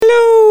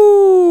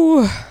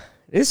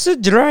It's a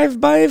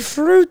drive-by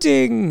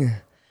fruiting.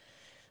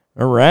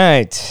 All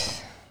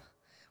right.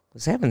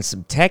 Was having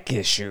some tech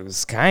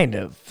issues, kind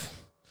of.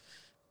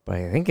 But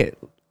I think it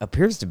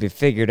appears to be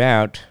figured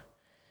out.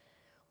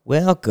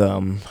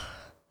 Welcome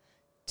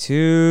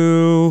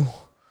to...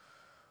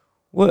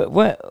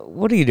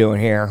 What are you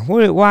doing here?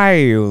 Why are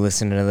you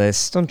listening to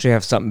this? Don't you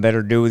have something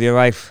better to do with your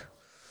life?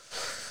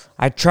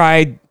 I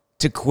tried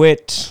to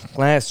quit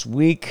last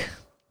week.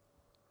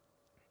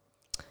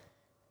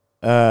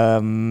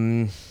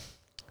 But,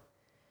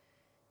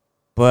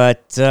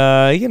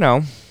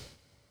 I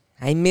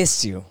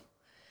miss you.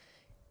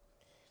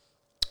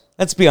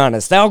 Let's be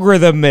honest, the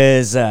algorithm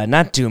is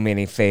not doing me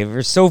any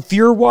favors. So if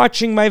you're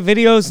watching my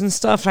videos and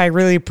stuff, I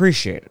really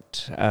appreciate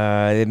it.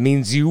 It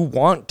means you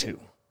want to.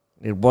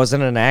 It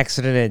wasn't an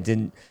accident. It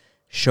didn't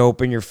show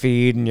up in your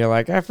feed and you're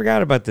like, I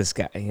forgot about this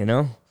guy, you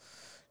know?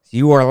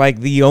 You are like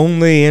the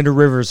only Andrew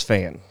Rivers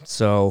fan.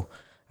 So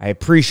I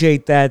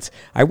appreciate that.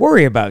 I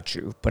worry about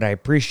you, but I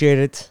appreciate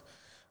it.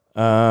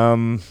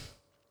 I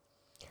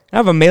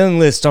have a mailing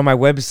list on my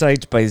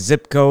website by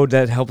zip code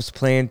that helps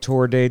plan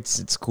tour dates.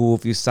 It's cool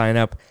if you sign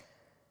up.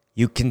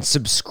 You can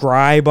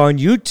subscribe on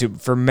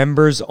YouTube for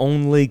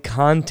members-only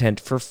content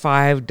for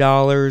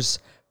 $5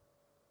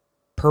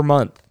 per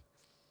month.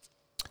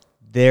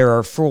 There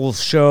are full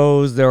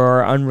shows. There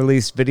are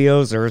unreleased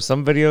videos. There are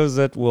some videos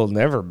that will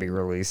never be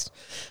released.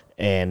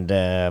 And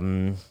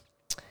I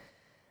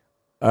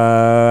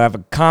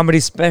have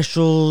comedy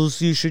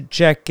specials you should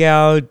check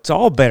out. It's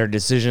all better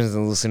decisions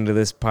than listening to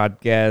this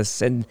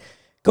podcast. And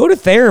go to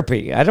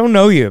therapy. I don't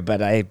know you,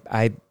 but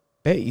I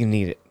bet you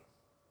need it.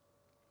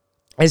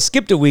 I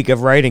skipped a week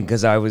of writing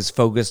because I was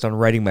focused on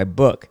writing my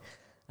book.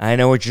 I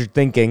know what you're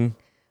thinking.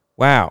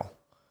 Wow,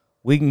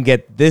 we can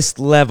get this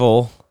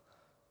level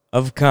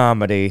of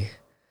comedy,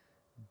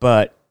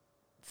 but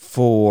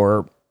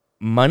for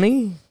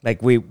money?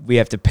 Like we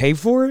have to pay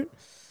for it?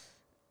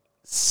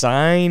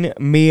 Sign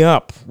me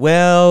up.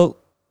 Well,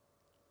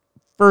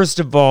 first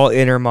of all,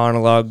 inner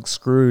monologue,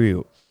 screw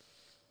you.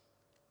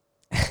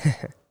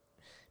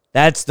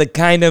 That's the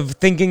kind of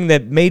thinking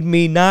that made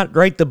me not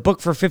write the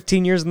book for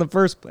 15 years in the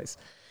first place.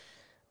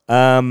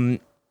 Yeah,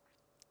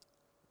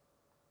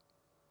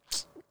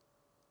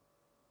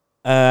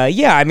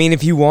 I mean,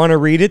 if you want to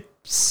read it,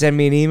 send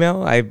me an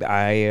email.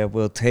 I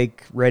will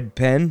take red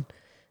pen.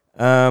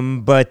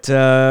 But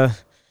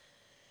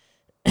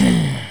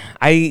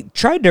I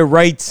tried to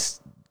write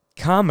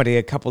comedy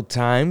a couple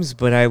times,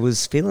 but I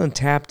was feeling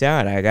tapped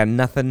out. I got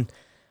nothing.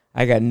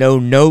 I got no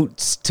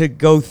notes to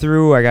go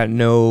through. I got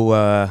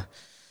no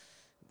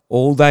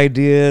old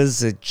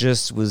ideas. It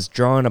just was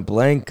drawing a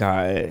blank.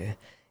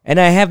 And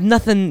I have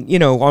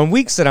nothing, on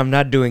weeks that I'm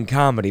not doing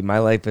comedy, my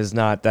life is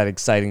not that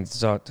exciting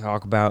to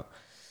talk about.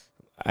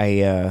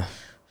 I'm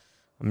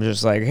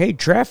just like, hey,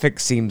 traffic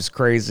seems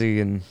crazy.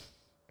 And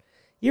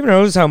you ever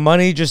notice how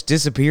money just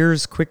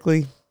disappears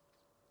quickly?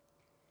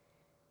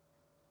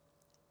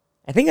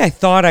 I think I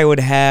thought I would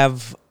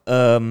have,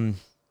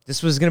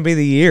 this was going to be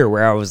the year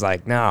where I was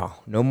like, no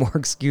more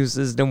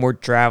excuses, no more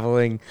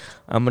traveling.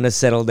 I'm going to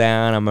settle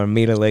down. I'm going to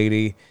meet a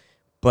lady.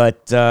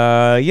 But,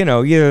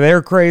 either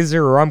they're crazy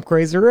or I'm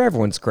crazy or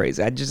everyone's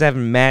crazy. I just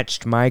haven't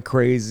matched my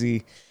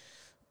crazy.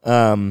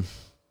 No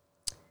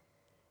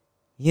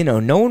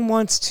one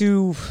wants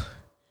to.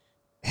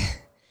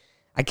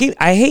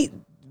 I hate,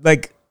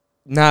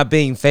 not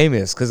being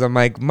famous because I'm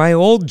like, my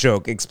old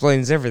joke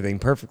explains everything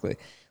perfectly.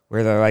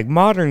 Where they're like,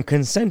 modern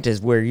consent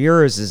is where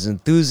you're as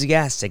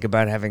enthusiastic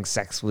about having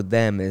sex with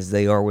them as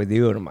they are with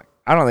you. And I'm like,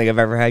 I don't think I've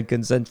ever had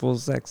consensual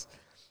sex.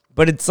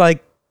 But it's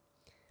like,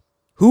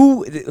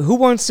 who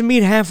wants to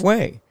meet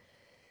halfway?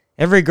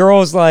 Every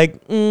girl's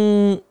like,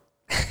 go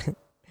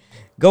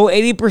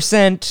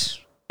 80%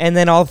 and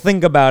then I'll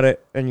think about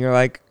it. And you're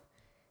like,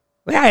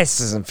 well, this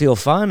doesn't feel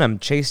fun. I'm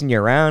chasing you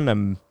around.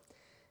 I'm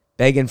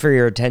begging for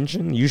your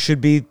attention. You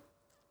should be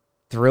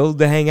thrilled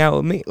to hang out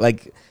with me.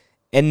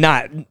 And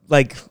not,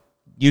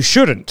 you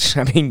shouldn't.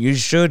 I mean, you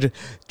should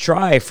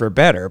try for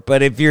better.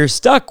 But if you're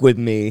stuck with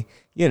me,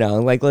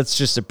 let's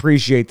just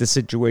appreciate the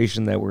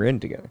situation that we're in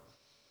together.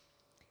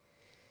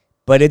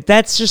 But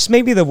that's just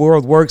maybe the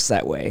world works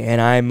that way.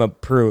 And I'm a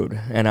prude.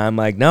 And I'm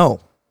like,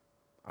 no,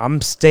 I'm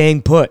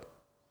staying put.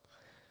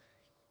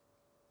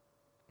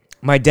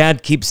 My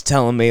dad keeps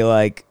telling me,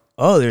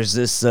 oh, there's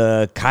this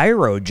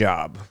Cairo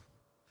job.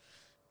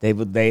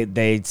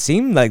 They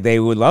seem like they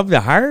would love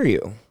to hire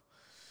you.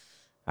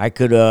 I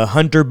could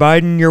Hunter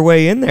Biden your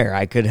way in there.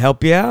 I could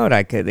help you out.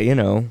 I could,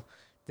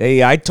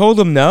 I told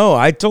them no.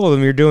 I told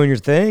them you're doing your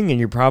thing and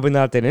you're probably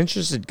not that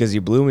interested because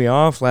you blew me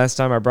off last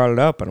time I brought it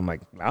up. And I'm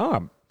like,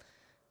 no,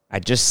 I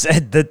just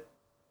said that.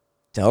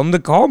 Tell them to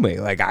call me.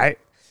 Am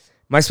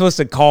I supposed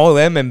to call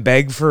them and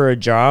beg for a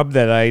job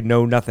that I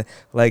know nothing?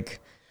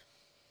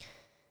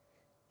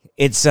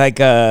 It's like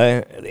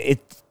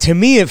to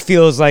me, it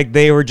feels like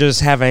they were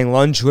just having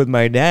lunch with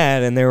my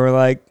dad and they were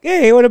like,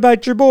 hey, what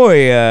about your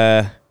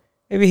boy?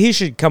 Maybe he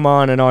should come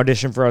on and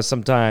audition for us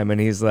sometime.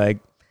 And he's like,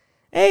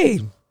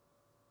 hey,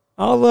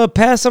 I'll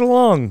pass it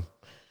along.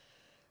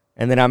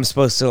 And then I'm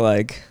supposed to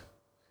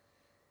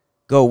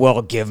go,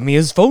 well, give me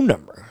his phone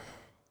number.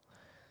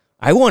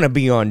 I want to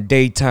be on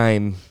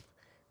daytime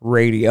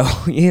radio.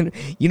 You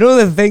know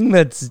the thing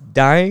that's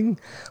dying?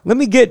 Let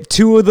me get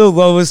 2 of the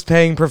lowest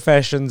paying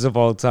professions of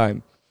all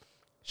time.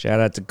 Shout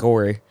out to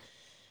Corey.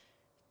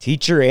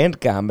 Teacher and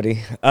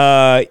comedy.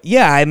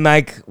 Yeah, I'm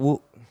like,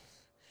 well,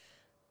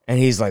 and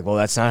he's like, well,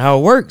 that's not how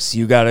it works.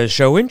 You got to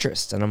show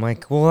interest. And I'm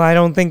like, well, I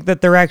don't think that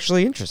they're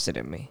actually interested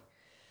in me.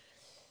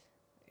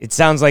 It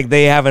sounds like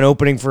they have an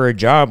opening for a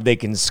job they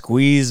can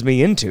squeeze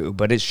me into,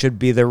 but it should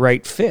be the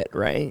right fit,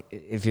 right?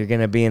 If you're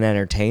going to be an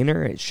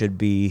entertainer, it should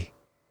be,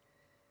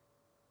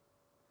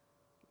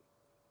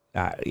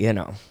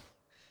 it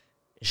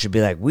should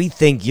be like, we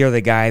think you're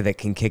the guy that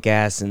can kick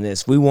ass in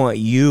this. We want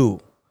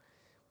you.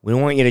 We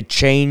don't want you to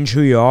change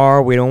who you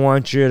are. We don't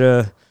want you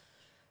to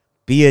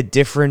be a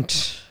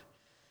different,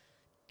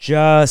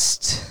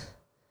 just,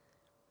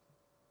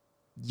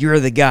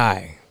 you're the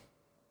guy.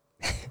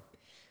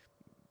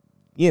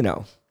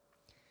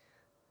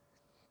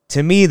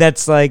 To me,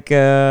 that's like,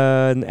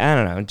 I don't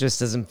know, it just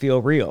doesn't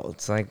feel real.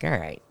 It's like, all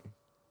right.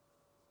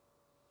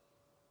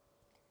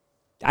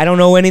 I don't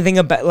know anything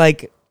about,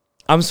 like,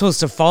 I'm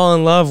supposed to fall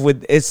in love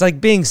with, it's like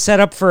being set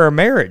up for a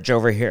marriage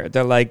over here.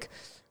 They're like,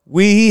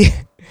 we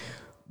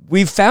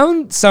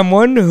found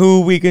someone who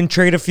we can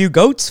trade a few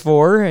goats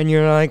for, and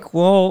you're like,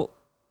 well,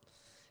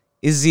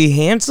 is he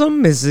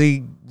handsome? Is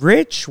he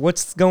rich?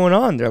 What's going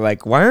on? They're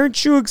like, why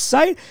aren't you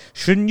excited?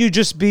 Shouldn't you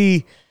just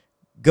be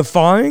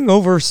guffawing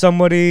over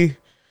somebody?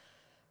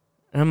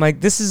 And I'm like,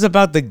 this is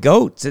about the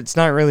goats. It's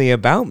not really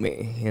about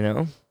me,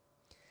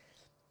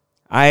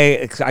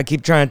 I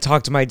keep trying to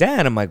talk to my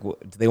dad. I'm like, do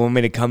they want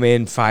me to come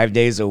in 5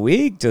 days a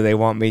week? Do they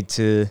want me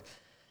to,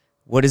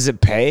 what does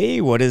it pay?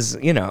 What is,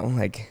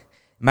 like,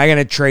 am I going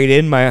to trade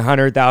in my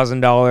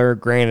 $100,000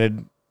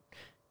 granted,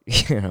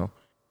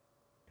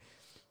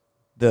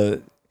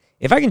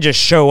 if I can just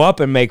show up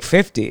and make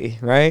 50,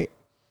 right?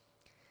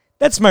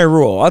 That's my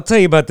rule. I'll tell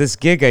you about this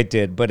gig I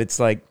did, but it's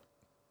like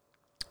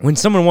when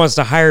someone wants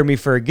to hire me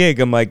for a gig,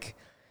 I'm like,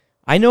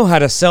 I know how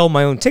to sell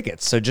my own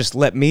tickets, so just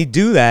let me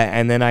do that,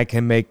 and then I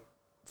can make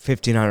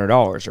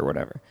 $1,500 or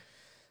whatever.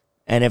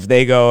 And if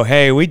they go,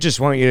 hey, we just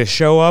want you to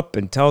show up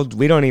and tell,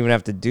 we don't even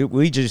have to do,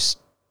 we're just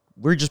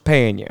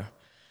paying you.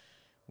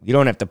 You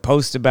don't have to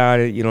post about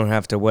it. You don't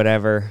have to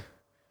whatever.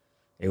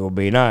 It will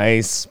be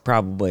nice,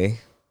 probably.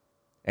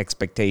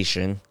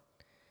 Expectation.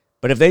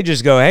 But if they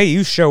just go, hey,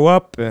 you show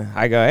up,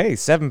 I go, hey,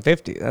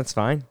 $750. That's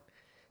fine.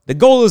 The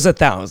goal is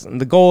 $1,000.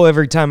 The goal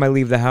every time I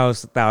leave the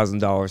house,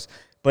 $1,000.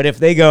 But if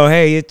they go,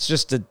 hey, it's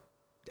just an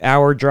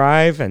hour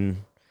drive and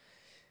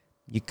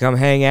you come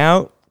hang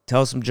out,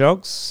 tell some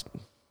jokes,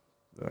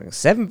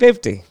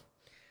 $750.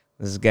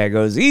 This guy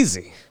goes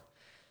easy.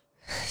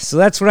 So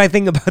that's what I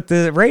think about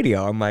the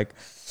radio. I'm like,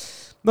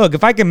 look,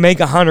 if I can make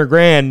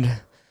 $100,000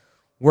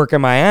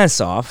 working my ass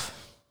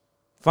off,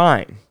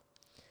 fine.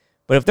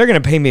 But if they're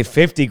going to pay me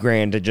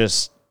 $50,000 to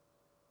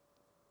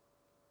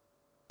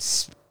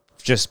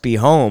just be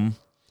home,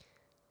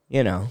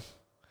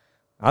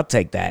 I'll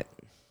take that.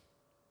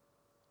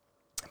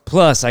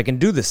 Plus, I can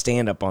do the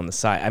stand-up on the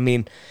side. I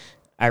mean,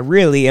 I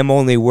really am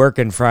only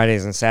working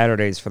Fridays and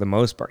Saturdays for the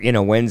most part.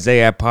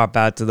 Wednesday I pop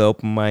out to the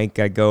open mic.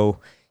 I go,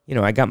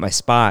 I got my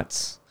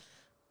spots.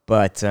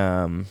 But,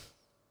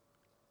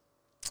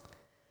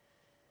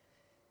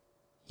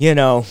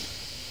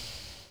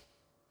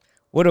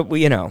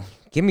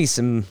 give me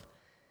some,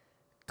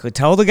 could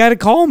tell the guy to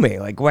call me.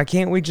 Like, why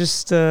can't we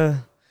just,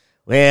 well,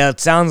 it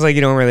sounds like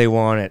you don't really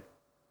want it.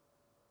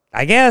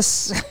 I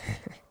guess.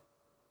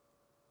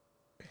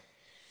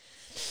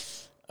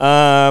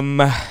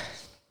 I've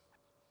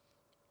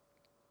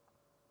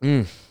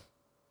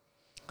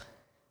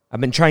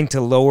been trying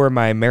to lower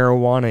my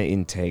marijuana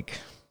intake.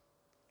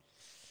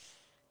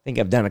 I think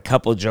I've done a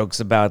couple jokes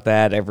about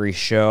that every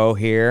show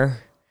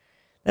here.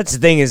 That's the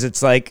thing is,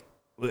 it's like,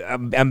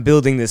 I'm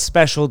building this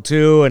special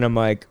too, and I'm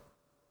like,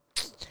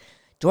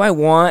 do I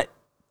want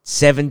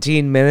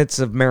 17 minutes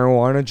of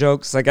marijuana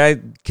jokes? Like, I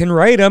can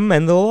write them,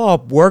 and they'll all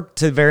work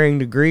to varying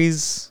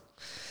degrees.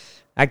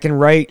 I can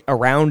write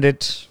around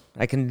it.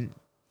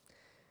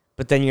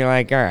 But then you're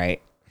like, all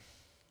right.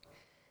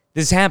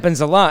 This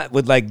happens a lot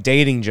with, like,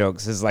 dating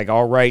jokes. It's like,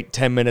 I'll write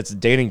 10 minutes of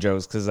dating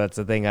jokes because that's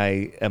the thing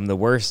I am the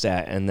worst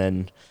at. And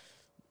then,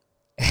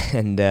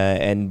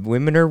 and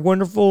women are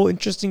wonderful,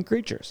 interesting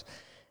creatures.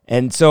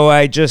 And so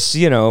I just,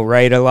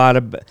 write a lot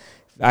of,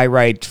 I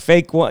write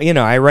fake,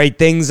 I write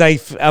things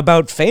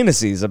about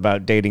fantasies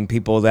about dating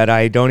people that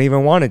I don't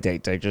even want to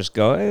date. I just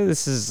go, hey,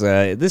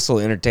 this will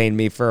entertain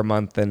me for a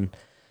month and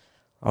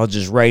I'll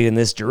just write in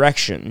this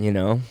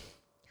direction,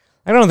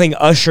 I don't think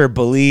Usher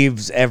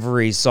believes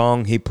every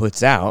song he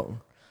puts out.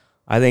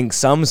 I think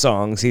some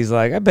songs he's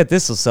like, I bet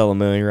this will sell 1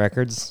 million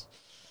records.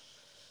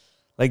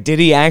 Like, did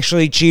he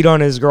actually cheat on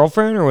his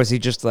girlfriend, or was he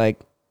just like,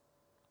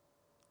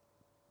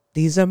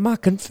 these are my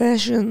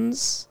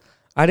confessions.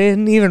 I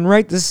didn't even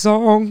write this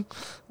song.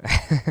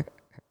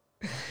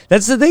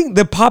 That's the thing.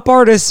 The pop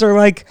artists are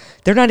like,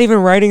 they're not even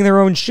writing their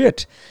own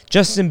shit.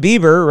 Justin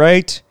Bieber,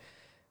 right?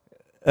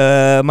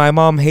 My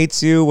Mom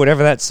Hates You,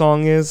 whatever that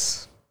song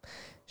is.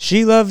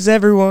 She loves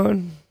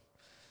everyone.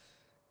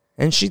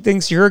 And she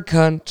thinks you're a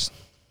cunt.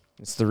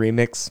 It's the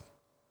remix.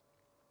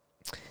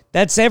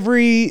 That's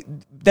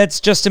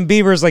Justin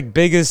Bieber's like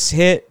biggest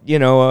hit,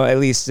 at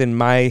least in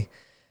my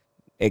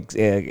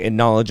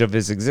knowledge of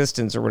his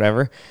existence or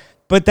whatever.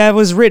 But that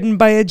was written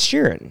by Ed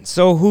Sheeran.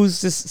 So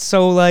who's this?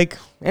 So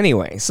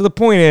anyway. So the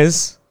point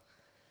is,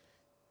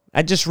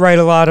 I just write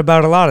a lot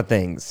about a lot of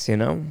things,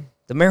 The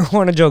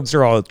marijuana jokes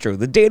are all true.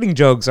 The dating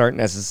jokes aren't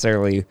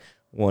necessarily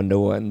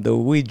one-to-one. The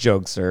weed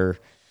jokes are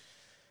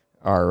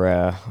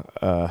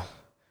the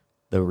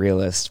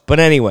realist.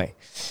 But anyway.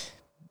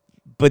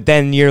 But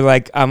then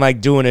I'm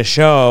doing a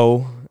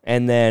show,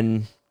 and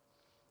then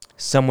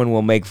someone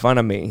will make fun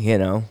of me,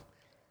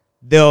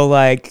 They'll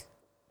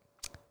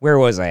where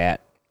was I at?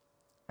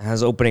 I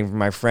was opening for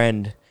my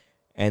friend,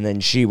 and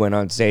then she went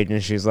on stage,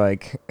 and she's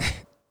like,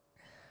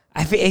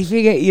 I forget,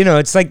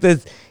 it's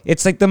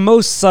like the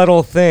most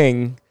subtle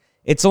thing.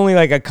 It's only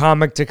like a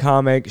comic to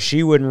comic.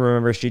 She wouldn't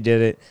remember she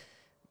did it.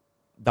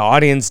 The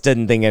audience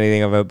didn't think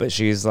anything of it, but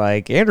she's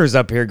like, Andrew's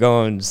up here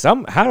going,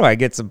 how do I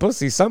get some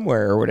pussy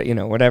somewhere? Or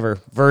whatever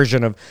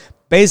version of,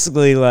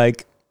 basically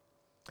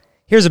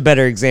here's a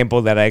better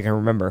example that I can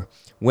remember.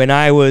 When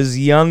I was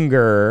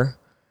younger,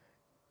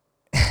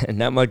 and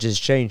not much has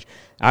changed,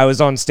 I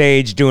was on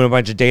stage doing a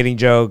bunch of dating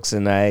jokes,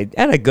 and I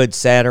had a good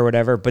set or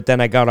whatever, but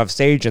then I got off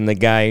stage, and the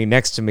guy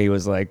next to me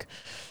was like,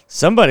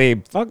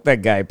 somebody fuck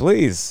that guy,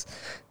 please.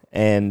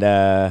 And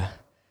the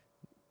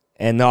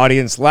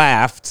audience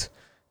laughed.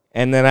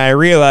 And then I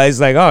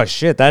realized, oh,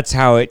 shit, that's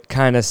how it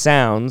kind of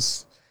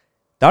sounds.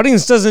 The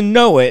audience doesn't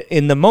know it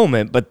in the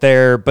moment, but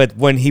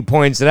when he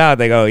points it out,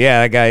 they go,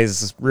 yeah, that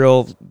guy's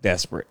real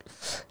desperate.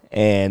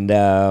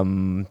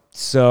 And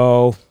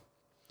so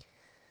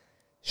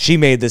she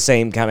made the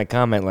same kind of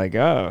comment,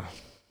 oh,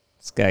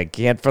 this guy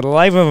can't for the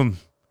life of him.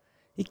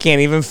 He can't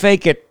even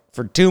fake it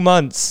for 2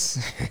 months.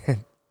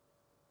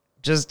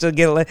 Just to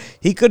get,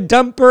 he could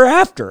dump her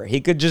after. He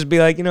could just be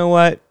like, you know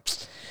what?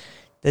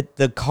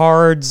 The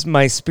cards,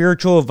 my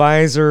spiritual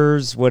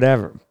advisors,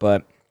 whatever.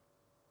 But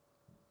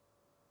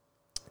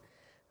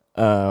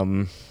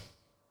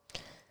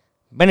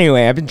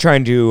anyway, I've been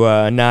trying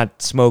to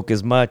not smoke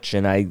as much,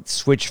 and I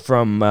switched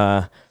from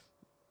that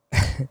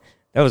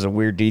was a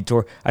weird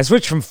detour. I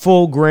switched from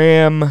full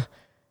gram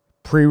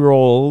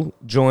pre-roll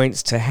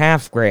joints to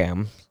half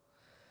gram,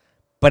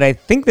 but I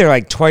think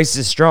they're twice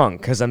as strong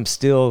because it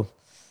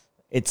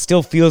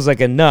still feels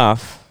like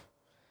enough.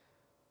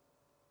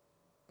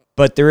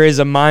 But there is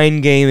a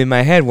mind game in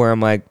my head where I'm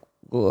like,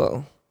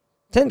 well,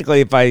 technically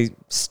if I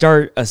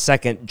start a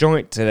second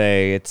joint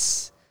today,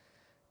 it's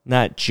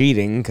not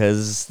cheating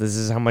because this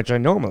is how much I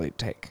normally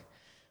take.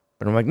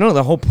 But I'm like, no,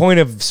 the whole point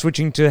of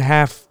switching to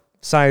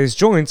half-size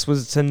joints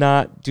was to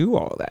not do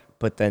all that.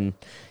 But then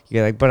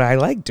you're like, but I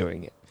like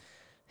doing it.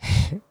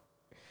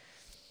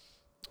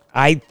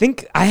 I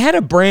think I had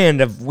a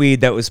brand of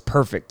weed that was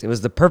perfect. It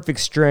was the perfect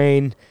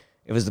strain.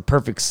 It was the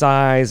perfect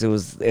size. It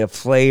was a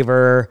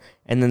flavor.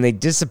 And then they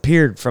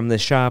disappeared from the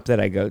shop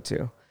that I go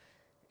to.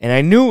 And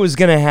I knew it was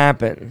going to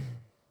happen.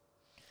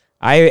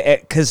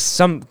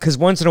 Because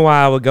once in a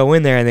while I would go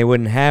in there and they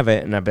wouldn't have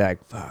it. And I'd be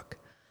like, fuck,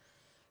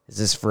 is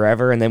this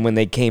forever? And then when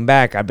they came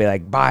back, I'd be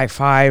like, buy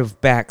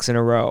 5 packs in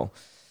a row.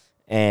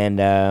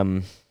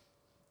 And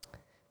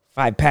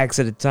 5 packs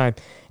at a time.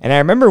 And I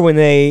remember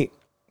when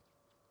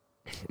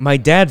my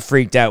dad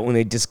freaked out when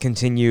they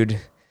discontinued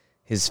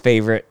his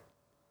favorite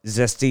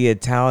zesty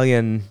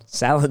Italian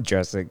salad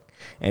dressing.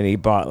 And he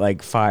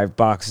bought 5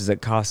 boxes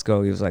at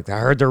Costco. He was like, I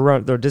heard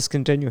they're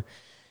discontinued.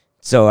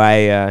 So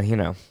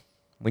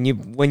when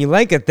you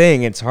like a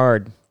thing, it's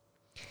hard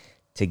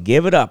to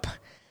give it up.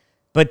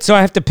 But so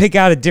I have to pick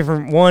out a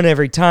different one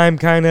every time,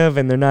 kind of,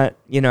 and they're not,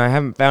 I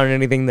haven't found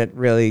anything that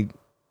really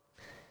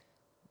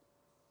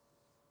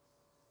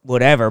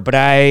whatever. But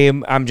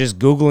I'm just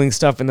Googling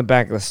stuff in the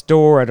back of the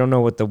store. I don't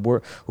know what the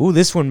word. Ooh,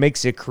 this one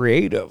makes it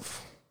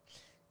creative.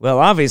 Well,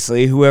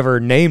 obviously, whoever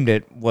named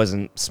it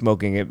wasn't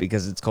smoking it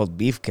because it's called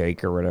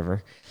beefcake or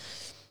whatever.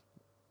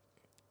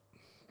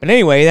 But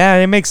anyway,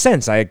 it makes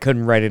sense. I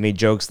couldn't write any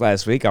jokes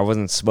last week. I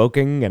wasn't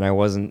smoking, and I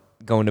was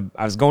going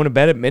to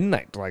bed at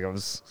midnight. I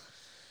was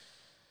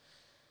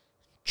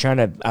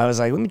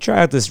like, let me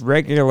try out this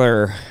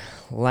regular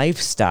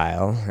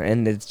lifestyle,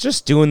 and it's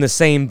just doing the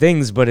same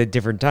things, but at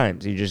different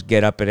times. You just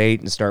get up at 8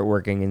 and start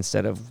working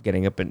instead of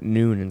getting up at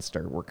noon and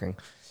start working.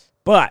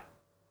 But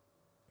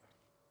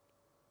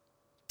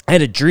I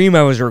had a dream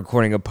I was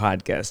recording a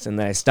podcast, and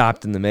then I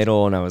stopped in the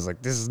middle, and I was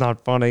like, this is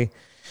not funny.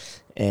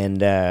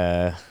 And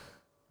I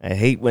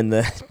hate when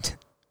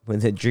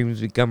the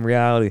dreams become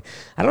reality.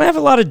 I don't have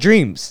a lot of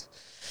dreams.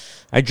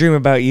 I dream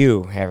about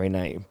you every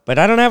night. But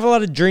I don't have a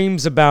lot of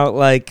dreams about,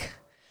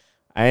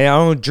 I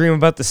don't dream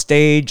about the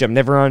stage. I'm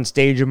never on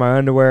stage in my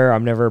underwear.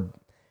 I'm never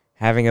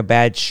having a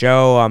bad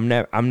show. I'm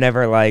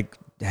never,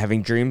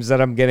 having dreams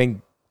that I'm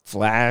getting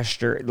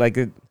flashed or, I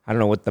don't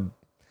know what the...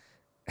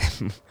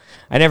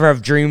 I never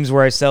have dreams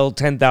where I sell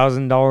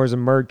 $10,000 in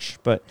merch,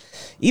 but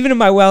even in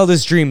my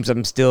wildest dreams,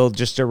 I'm still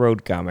just a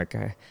road comic.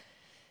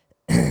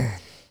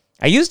 I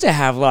I used to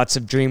have lots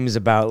of dreams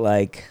about,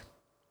 like,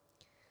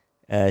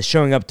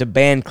 showing up to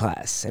band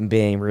class and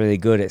being really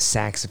good at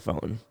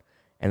saxophone.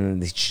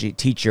 And the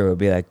teacher would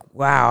be like,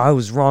 wow, I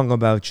was wrong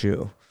about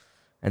you.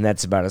 And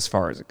that's about as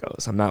far as it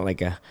goes. I'm not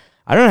like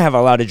I don't have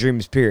a lot of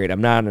dreams, period.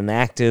 I'm not an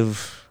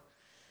active,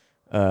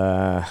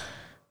 but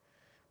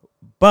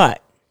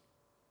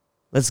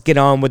let's get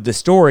on with the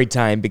story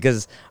time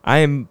because I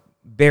am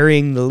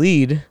burying the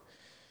lead.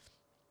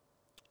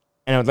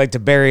 And I would like to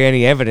bury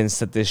any evidence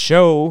that this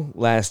show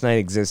last night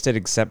existed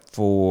except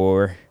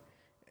for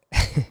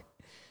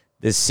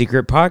this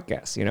secret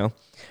podcast, you know?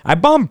 I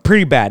bombed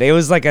pretty bad. It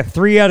was like a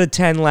 3 out of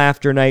 10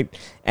 laughter night,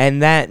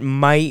 and that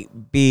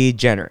might be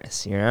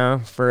generous, you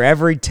know? For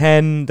every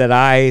 10 that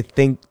I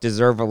think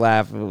deserve a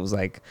laugh, it was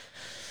like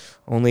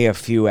only a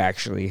few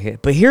actually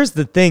hit. But here's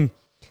the thing.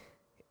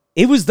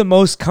 It was the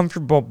most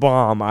comfortable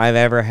bomb I've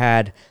ever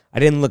had. I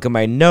didn't look at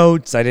my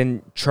notes. I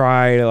didn't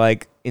try to,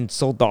 like,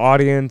 insult the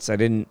audience. I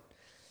didn't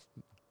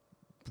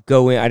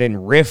go in. I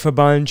didn't riff a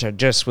bunch. I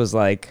just was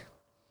like...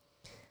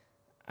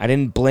 I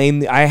didn't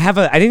blame... I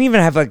didn't even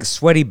have, like, a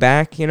sweaty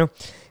back, you know?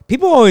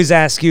 People always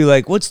ask you,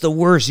 like, what's the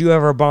worst you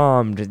ever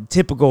bombed?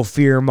 Typical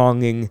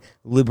fear-mongering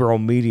liberal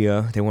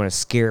media. They want to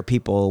scare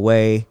people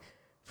away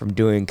from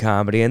doing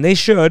comedy, and they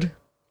should.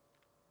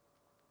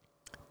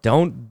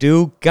 Don't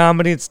do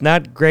comedy. It's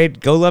not great.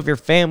 Go love your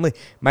family.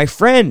 My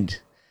friend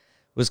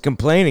was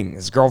complaining.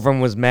 His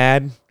girlfriend was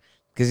mad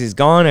because he's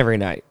gone every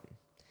night.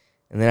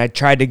 And then I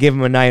tried to give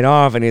him a night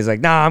off, and he's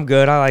like, nah, I'm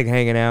good. I like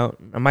hanging out.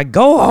 I'm like,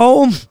 go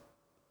home.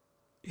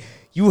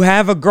 You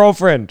have a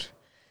girlfriend.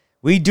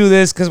 We do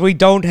this because we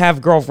don't have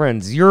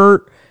girlfriends.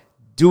 You're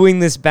doing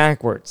this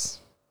backwards.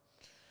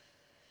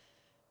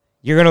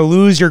 You're going to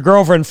lose your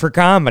girlfriend for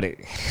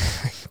comedy.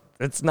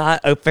 That's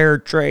not a fair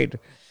trade.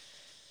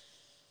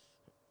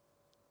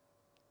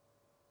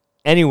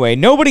 Anyway,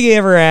 nobody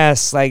ever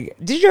asks, like,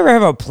 did you ever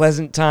have a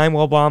pleasant time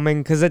while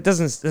bombing? Because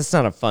that's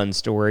not a fun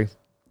story. It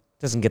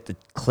doesn't get the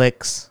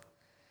clicks.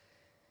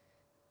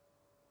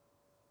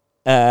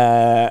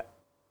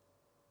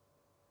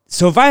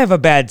 So if I have a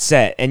bad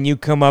set and you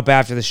come up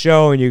after the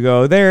show and you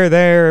go,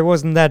 there, it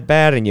wasn't that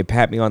bad, and you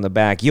pat me on the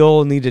back,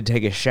 you'll need to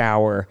take a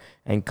shower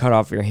and cut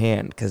off your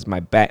hand because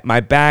my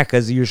back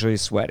is usually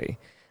sweaty.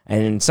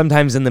 And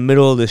sometimes in the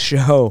middle of the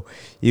show,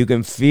 you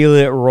can feel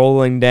it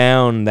rolling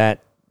down the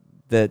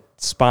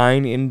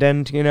spine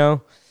indent, you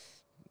know?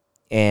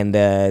 And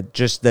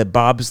just the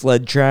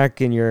bobsled track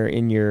in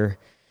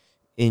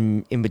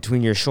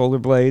between your shoulder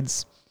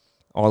blades.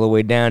 All the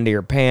way down to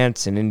your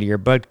pants and into your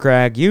butt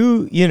crack.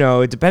 You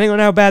know, depending on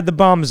how bad the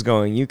bomb is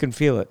going, you can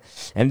feel it.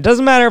 And it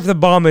doesn't matter if the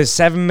bomb is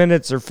 7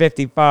 minutes or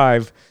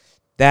 55.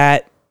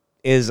 I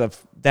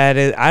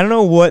don't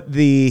know what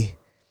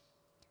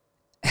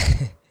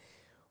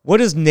what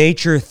does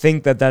nature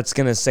think that's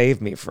going to save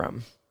me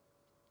from?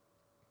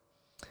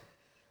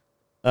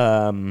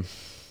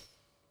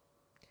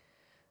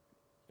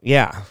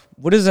 Yeah.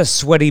 What does a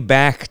sweaty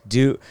back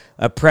do?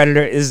 A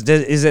predator is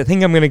it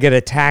think I'm going to get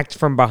attacked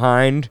from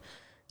behind?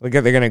 Like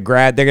they're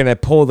gonna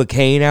pull the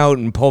cane out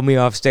and pull me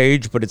off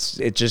stage, but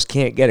it just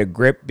can't get a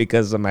grip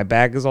because my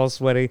back is all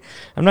sweaty.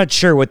 I'm not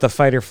sure what the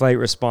fight or flight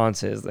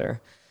response is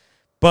there,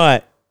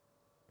 but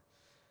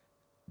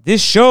this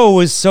show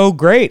was so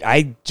great.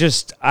 I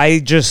just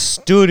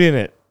stood in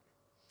it.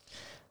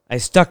 I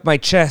stuck my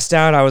chest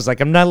out. I was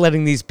like, I'm not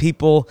letting these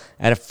people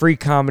at a free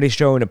comedy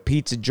show in a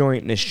pizza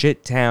joint in a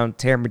shit town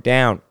tear me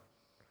down.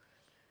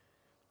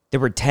 There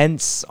were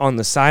tents on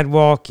the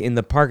sidewalk in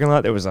the parking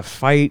lot. There was a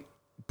fight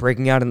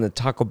breaking out in the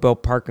Taco Bell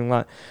parking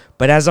lot.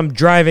 But as I'm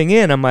driving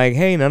in, I'm like,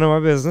 hey, none of my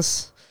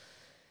business.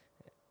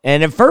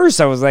 And at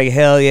first I was like,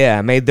 hell yeah,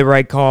 I made the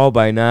right call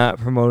by not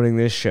promoting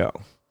this show.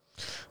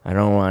 I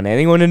don't want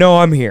anyone to know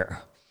I'm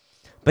here.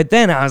 But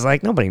then I was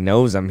like, nobody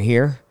knows I'm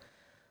here.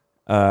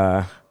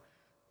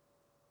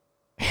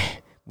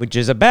 Which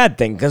is a bad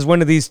thing, because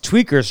one of these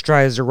tweakers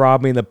tries to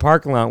rob me in the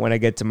parking lot. When I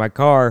get to my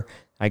car,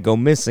 I go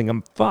missing.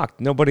 I'm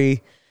fucked.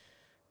 Nobody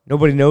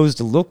knows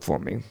to look for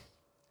me.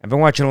 I've been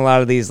watching a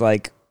lot of these,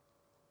 like,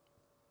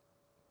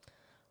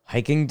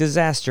 hiking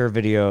disaster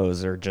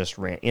videos, or just,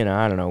 I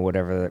don't know,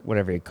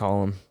 whatever you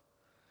call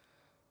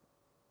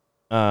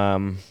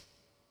them.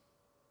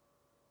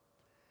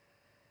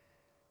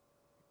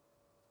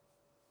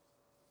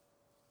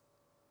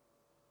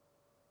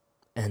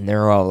 And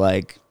they're all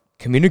like,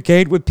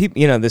 communicate with people.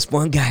 You know, this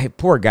one guy,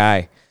 poor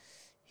guy,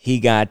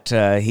 he got,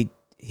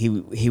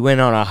 he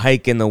went on a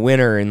hike in the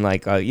winter, and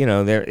like,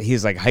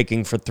 he's like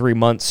hiking for 3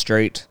 months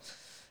straight.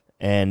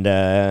 And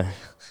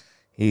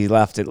he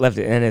left it.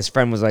 And his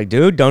friend was like,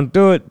 dude, don't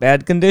do it.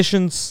 Bad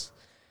conditions.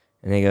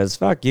 And he goes,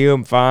 fuck you,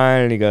 I'm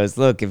fine. And he goes,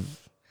 look, if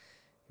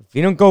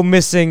you don't go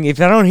missing, if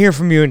I don't hear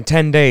from you in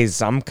 10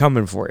 days, I'm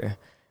coming for you.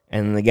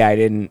 And the guy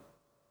didn't.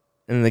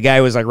 And the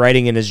guy was like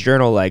writing in his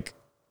journal, like,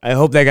 I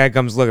hope that guy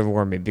comes looking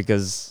for me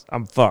because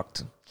I'm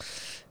fucked.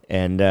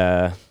 And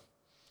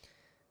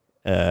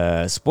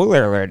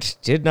spoiler alert,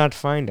 did not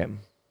find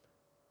him.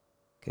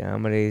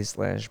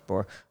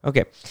 Comedy/bar.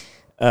 Okay.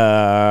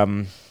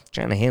 Trying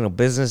to handle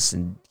business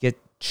and get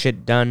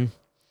shit done.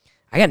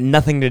 I got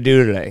nothing to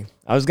do today.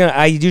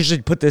 I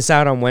usually put this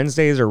out on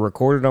Wednesdays or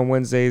record it on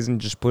Wednesdays and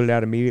just put it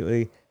out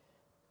immediately.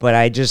 But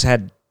I just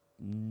had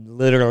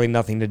literally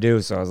nothing to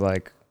do. So I was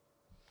like,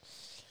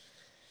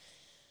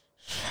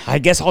 I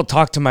guess I'll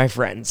talk to my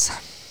friends.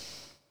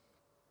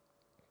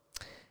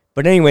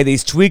 But anyway,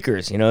 these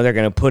tweakers, they're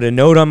going to put a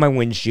note on my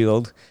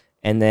windshield.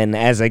 And then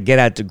as I get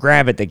out to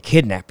grab it, they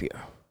kidnap you.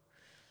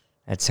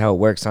 That's how it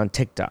works on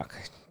TikTok.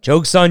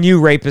 Joke's on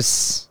you,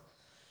 rapists.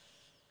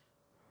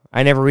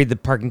 I never read the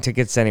parking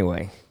tickets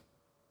anyway.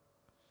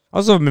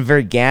 Also, I've been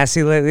very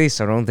gassy lately,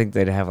 so I don't think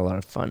they'd have a lot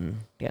of fun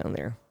down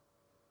there.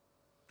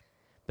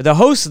 But the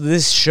host of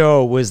this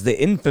show was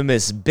the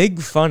infamous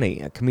Big Funny,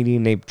 a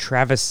comedian named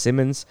Travis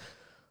Simmons,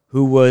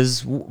 who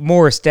was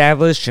more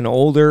established and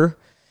older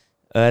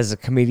as a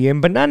comedian,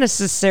 but not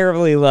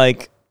necessarily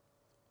like...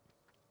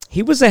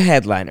 He was a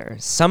headliner.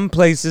 Some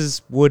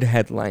places would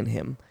headline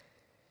him.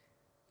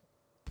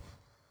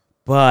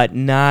 But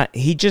not...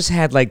 He just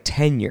had like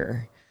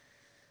tenure.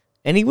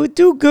 And he would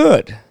do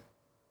good.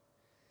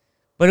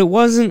 But it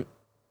wasn't...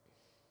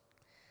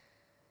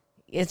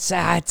 It's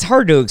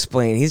hard to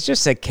explain. He's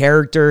just a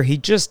character. He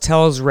just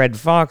tells Red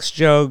Fox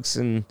jokes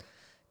and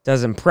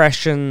does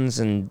impressions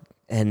and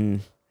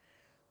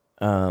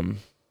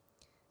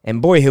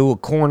boy, he will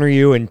corner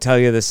you and tell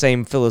you the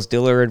same Phyllis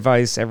Diller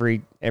advice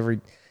every.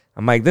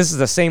 I'm like, this is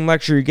the same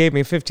lecture you gave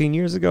me 15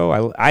 years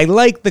ago. I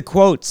like the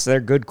quotes. They're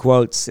good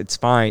quotes. It's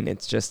fine.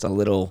 It's just a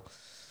little,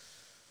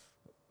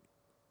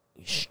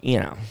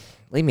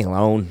 leave me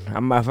alone.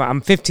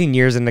 I'm 15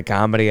 years into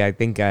comedy. I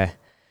think I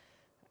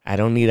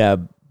don't need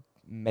a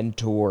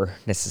mentor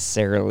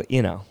necessarily,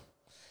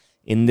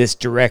 in this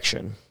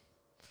direction.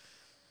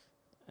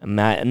 I'm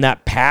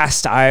not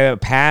past.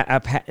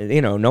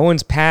 No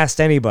one's past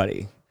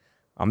anybody.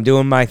 I'm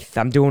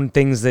doing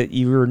things that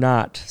you're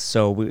not.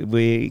 So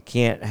we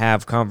can't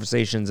have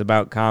conversations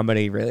about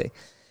comedy, really.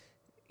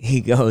 He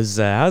goes,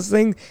 how's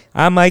things?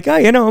 I'm like,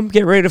 I'm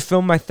getting ready to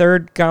film my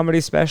third comedy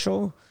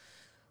special.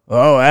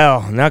 Oh,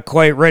 well, not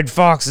quite Red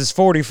Fox's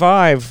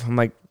 45. I'm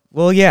like,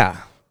 well,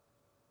 yeah.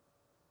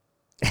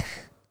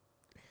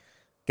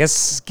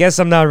 Guess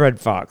I'm not Red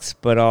Fox,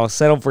 but I'll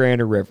settle for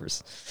Andrew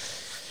Rivers.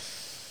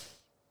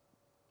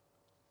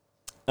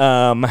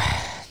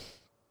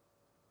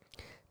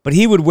 But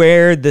he would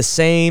wear the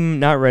same,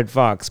 not Red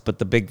Fox, but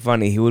the Big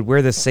Funny. He would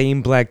wear the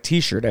same black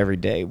T-shirt every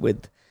day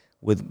with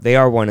they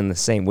are one and the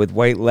same with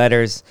white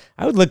letters.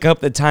 I would look up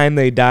the time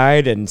they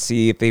died and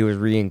see if he was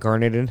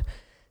reincarnated.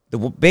 The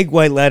big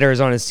white letters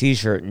on his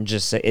T-shirt and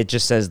it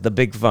just says the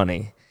Big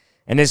Funny.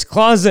 And his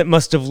closet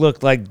must have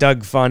looked like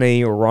Doug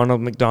Funny or Ronald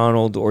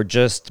McDonald or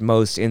just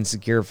most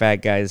insecure fat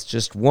guys.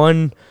 Just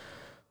one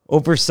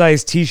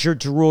oversized T-shirt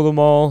to rule them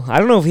all. I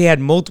don't know if he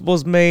had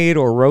multiples made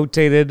or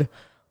rotated.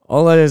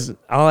 All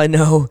I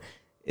know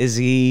is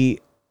he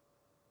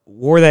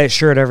wore that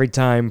shirt every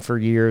time for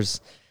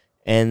years.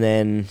 And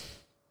then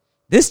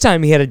this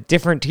time he had a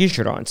different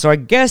T-shirt on. So I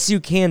guess you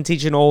can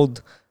teach an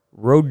old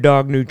road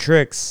dog new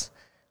tricks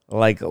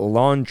like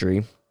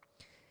laundry.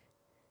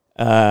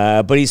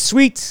 But he's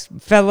sweet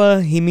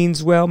fella. He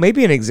means well.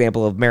 Maybe an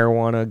example of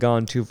marijuana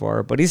gone too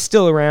far. But he's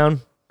still around.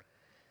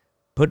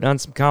 Putting on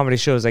some comedy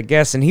shows, I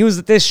guess. And he was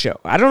at this show.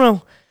 I don't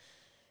know.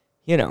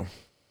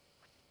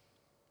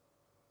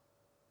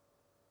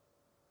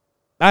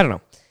 I don't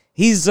know.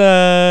 He's,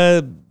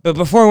 but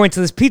before I went to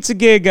this pizza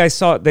gig, I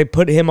saw they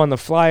put him on the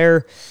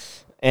flyer.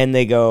 And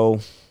they go,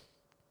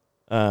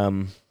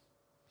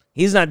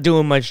 he's not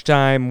doing much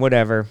time,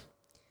 whatever.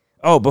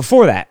 Oh,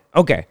 before that.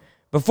 Okay.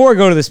 Before I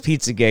go to this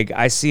pizza gig,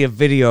 I see a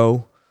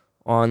video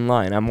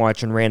online. I'm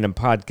watching random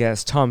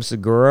podcast. Tom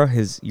Segura,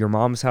 his Your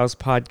Mom's House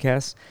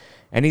podcast.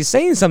 And he's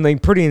saying something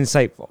pretty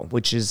insightful,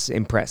 which is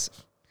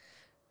impressive.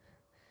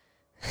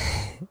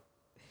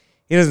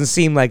 He doesn't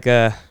seem like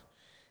a,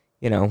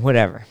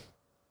 whatever.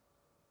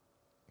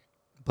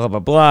 Blah, blah,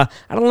 blah.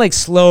 I don't like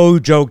slow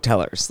joke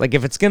tellers. Like,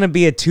 if it's going to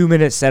be a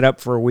 2-minute setup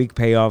for a week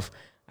payoff,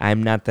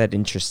 I'm not that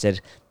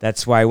interested.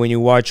 That's why when you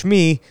watch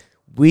me,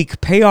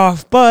 week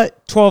payoff,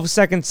 but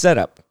 12-second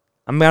setup.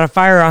 I'm going to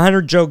fire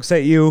 100 jokes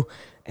at you,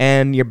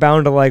 and you're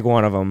bound to like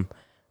one of them.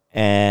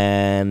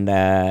 And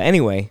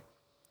anyway,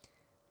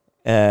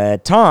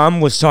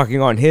 Tom was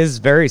talking on his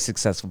very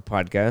successful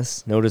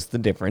podcast, notice the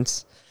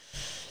difference,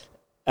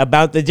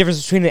 about the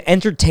difference between an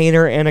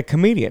entertainer and a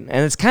comedian.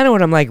 And it's kind of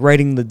what I'm like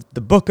writing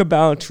the book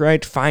about,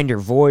 right? Find your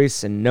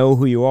voice and know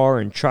who you are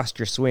and trust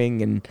your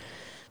swing and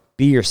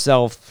be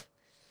yourself.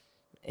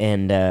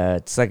 And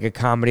it's like a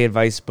comedy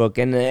advice book.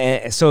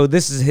 And so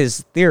this is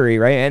his theory,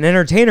 right? An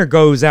entertainer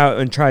goes out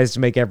and tries to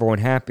make everyone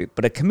happy.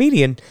 But a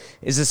comedian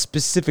is a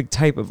specific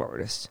type of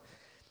artist.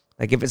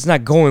 Like, if it's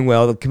not going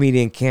well, the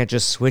comedian can't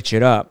just switch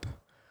it up.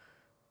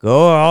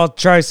 I'll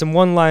try some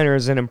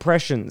one-liners and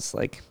impressions.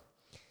 Like,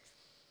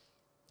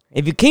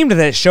 if you came to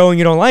that show and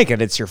you don't like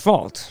it, it's your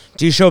fault.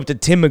 Do you show up to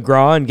Tim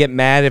McGraw and get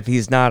mad if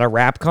he's not a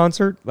rap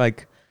concert?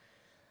 Like,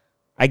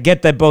 I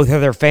get that both of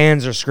their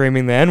fans are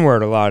screaming the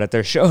N-word a lot at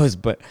their shows,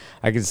 but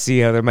I can see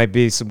how there might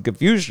be some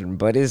confusion.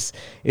 But is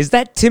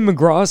that Tim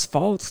McGraw's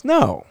fault?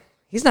 No.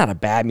 He's not a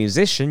bad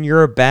musician.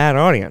 You're a bad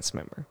audience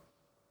member.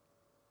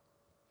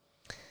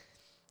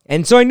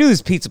 And so I knew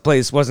this pizza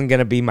place wasn't going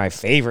to be my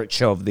favorite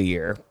show of the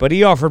year, but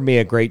he offered me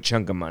a great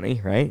chunk of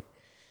money, right?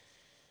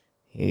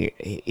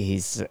 He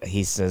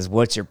says,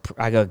 "What's your?"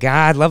 I go,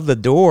 "God, love the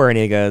door," and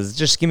he goes,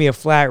 "Just give me a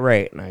flat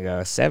rate." And I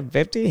go,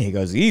 $7.50. He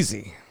goes,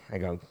 "Easy." I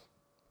go,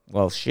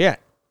 "Well, shit.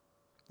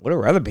 What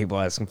are other people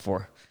asking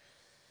for?"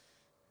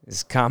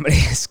 His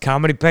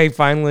comedy pay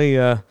finally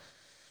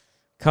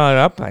caught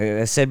up.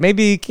 I said,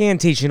 maybe you can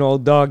teach an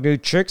old dog new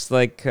tricks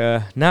like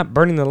not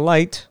burning the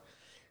light,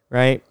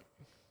 right?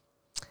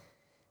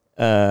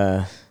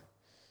 Because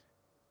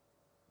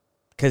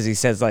he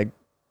says, like,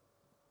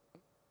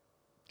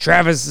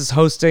 Travis is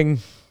hosting,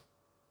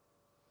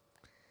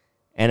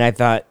 and I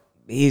thought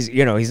he's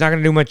not going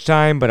to do much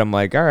time, but I'm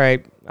like, all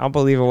right, I'll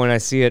believe it when I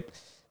see it.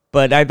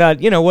 But I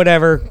thought,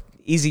 whatever,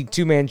 easy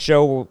two-man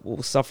show,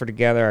 we'll suffer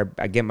together.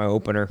 I get my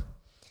opener,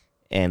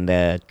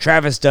 and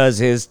Travis does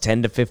his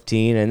 10 to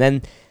 15,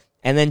 and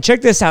then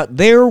check this out.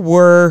 There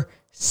were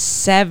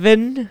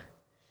 7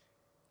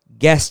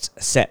 guest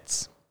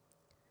sets.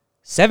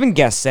 7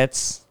 guest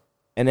sets,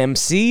 an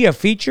MC, a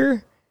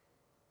feature,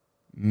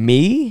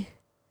 me,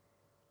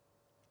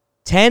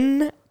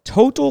 10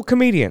 total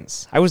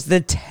comedians. I was the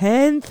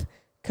 10th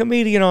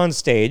comedian on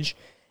stage,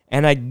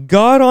 and I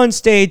got on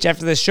stage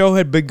after the show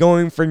had been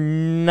going for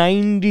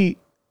 90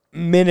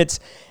 minutes.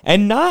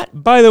 And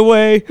not, by the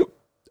way,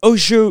 oh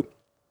shoot,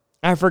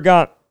 I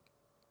forgot.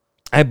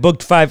 I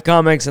booked 5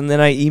 comics, and then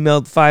I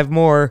emailed 5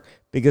 more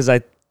because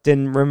I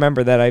didn't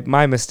remember that.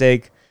 My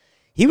mistake.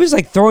 He was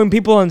like throwing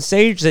people on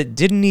stage that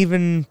didn't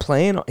even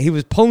plan. He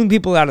was pulling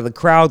people out of the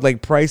crowd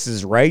like Price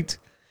is Right.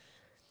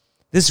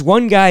 This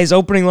one guy's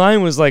opening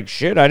line was like,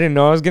 shit, I didn't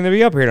know I was going to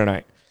be up here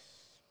tonight.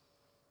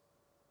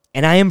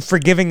 And I am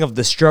forgiving of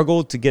the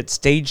struggle to get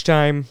stage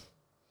time.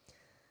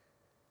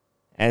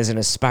 As an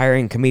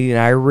aspiring comedian,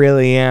 I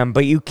really am.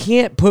 But you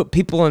can't put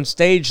people on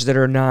stage that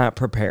are not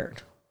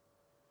prepared.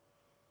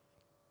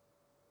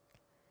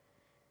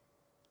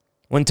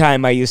 One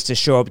time I used to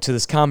show up to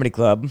this comedy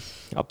club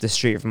up the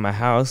street from my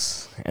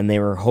house, and they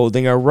were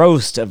holding a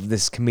roast of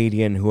this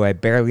comedian who I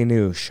barely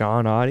knew,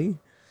 Sean Audie.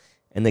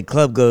 And the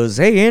club goes,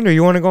 hey, Andrew,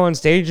 you want to go on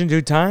stage and do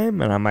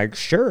time? And I'm like,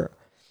 sure.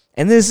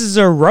 And this is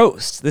a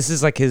roast. This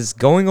is like his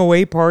going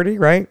away party,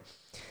 right?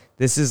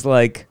 This is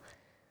like,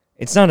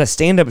 it's not a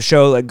stand-up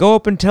show. Like, go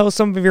up and tell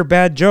some of your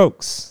bad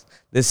jokes.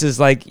 This is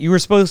like, you were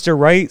supposed to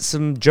write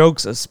some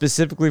jokes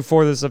specifically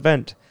for this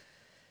event.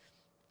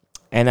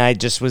 And I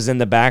just was in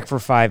the back for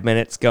 5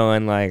 minutes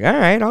going like, all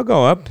right, I'll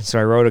go up. So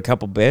I wrote a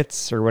couple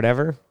bits or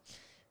whatever.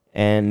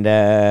 And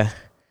I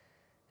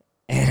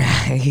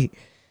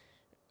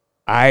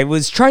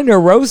was trying to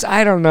roast.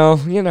 I don't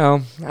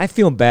know. I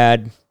feel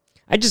bad.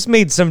 I just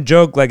made some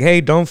joke like,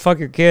 hey, don't fuck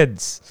your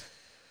kids.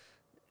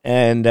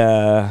 And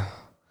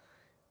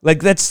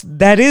like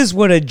that is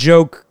what a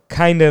joke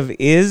kind of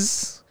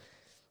is.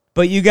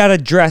 But you got to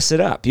dress it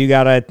up. You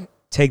got to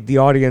take the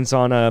audience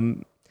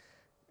on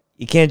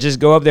you can't just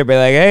go up there and be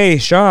like, hey,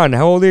 Sean,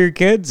 how old are your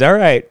kids? All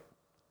right,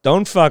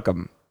 don't fuck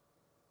them.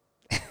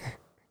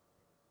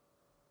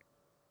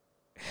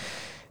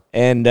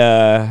 And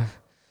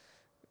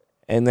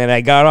then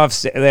I got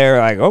off. They were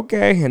like,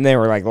 okay, and they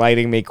were like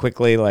lighting me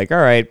quickly, like, all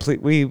right,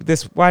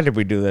 please, why did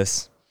we do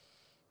this?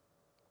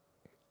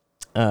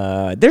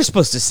 They're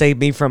supposed to save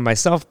me from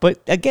myself,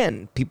 but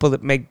again, people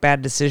that make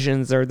bad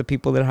decisions are the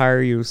people that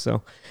hire you.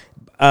 So,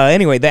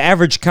 anyway, the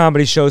average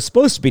comedy show is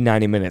supposed to be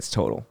 90 minutes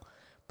total.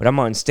 But I'm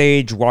on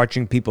stage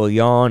watching people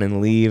yawn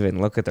and leave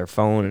and look at their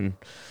phone.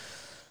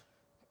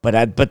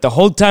 But the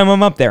whole time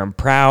I'm up there, I'm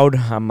proud.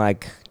 I'm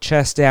like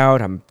chest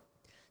out. I'm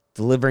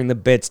delivering the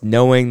bits,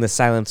 knowing the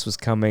silence was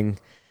coming.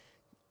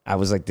 I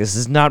was like, this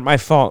is not my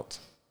fault.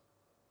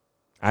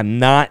 I'm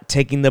not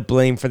taking the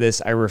blame for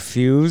this. I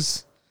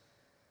refuse.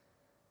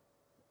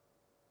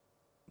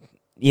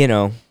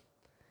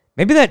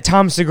 Maybe that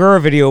Tom Segura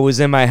video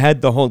was in my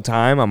head the whole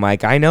time. I'm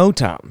like, I know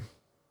Tom.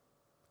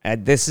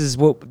 This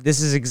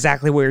is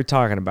exactly what you're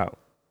talking about.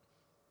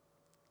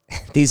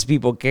 These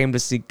people came to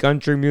see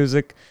country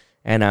music,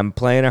 and I'm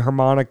playing a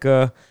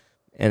harmonica,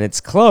 and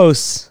it's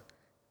close.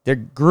 They're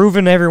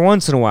grooving every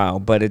once in a while,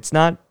 but it's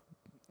not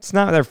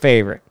their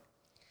favorite.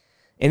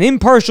 An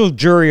impartial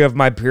jury of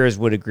my peers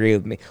would agree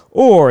with me,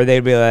 or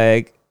they'd be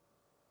like,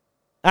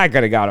 I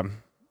could have got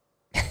him.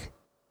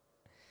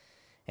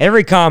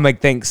 Every comic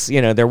thinks,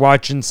 they're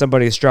watching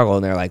somebody struggle,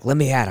 and they're like, let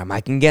me at him.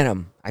 I can get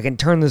him. I can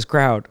turn this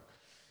crowd.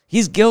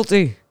 He's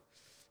guilty.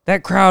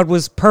 That crowd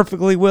was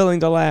perfectly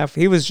willing to laugh.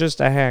 He was just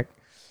a hack.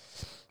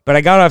 But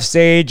I got off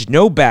stage,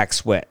 no back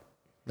sweat.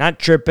 Not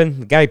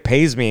tripping. The guy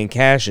pays me in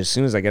cash as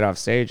soon as I get off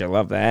stage. I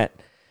love that.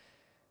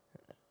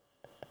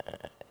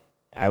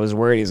 I was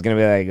worried he was going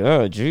to be like,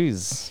 oh,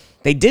 geez.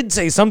 They did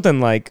say something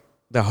like,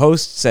 the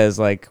host says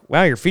like,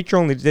 wow, your feature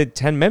only did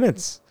 10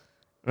 minutes.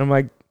 And I'm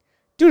like,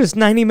 dude, it's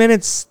 90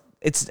 minutes.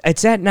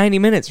 It's at 90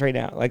 minutes right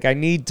now. Like, I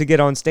need to get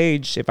on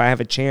stage if I have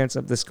a chance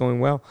of this going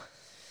well.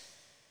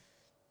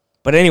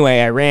 But anyway,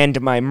 I ran to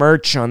my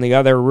merch on the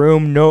other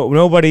room.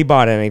 Nobody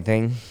bought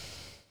anything.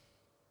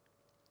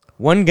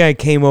 One guy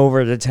came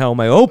over to tell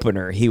my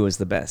opener he was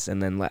the best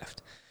and then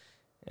left.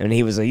 And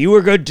he was like, you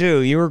were good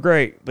too. You were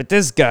great. But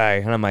this guy,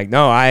 and I'm like,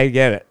 no, I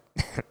get it.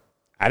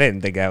 I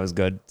didn't think I was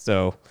good.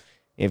 So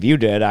if you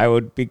did, I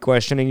would be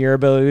questioning your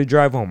ability to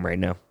drive home right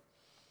now.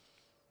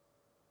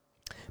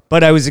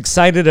 But I was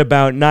excited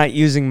about not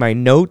using my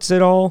notes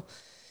at all.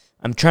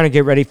 I'm trying to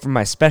get ready for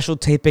my special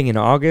taping in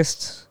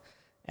August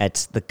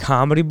at the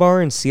Comedy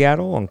Bar in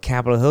Seattle on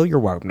Capitol Hill. You're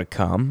welcome to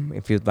come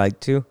if you'd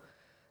like to.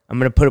 I'm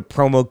going to put a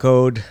promo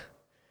code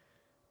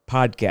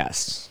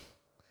podcast.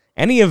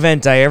 Any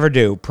event I ever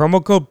do,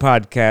 promo code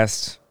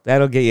podcast,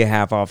 that'll get you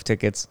half off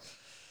tickets.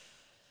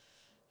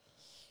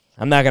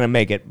 I'm not going to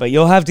make it, but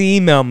you'll have to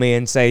email me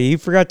and say, you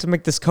forgot to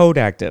make this code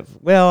active.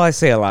 Well, I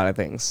say a lot of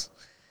things.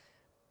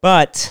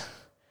 But,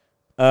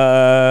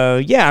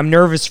 yeah, I'm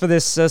nervous for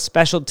this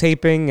special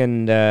taping,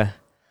 and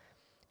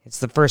it's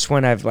the first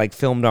one I've,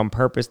 filmed on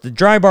purpose. The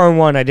Dry Bar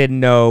one I didn't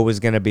know was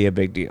going to be a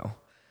big deal.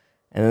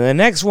 And then the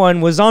next one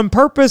was on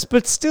purpose,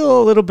 but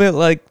still a little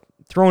bit,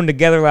 thrown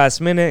together last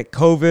minute.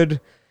 COVID.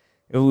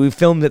 We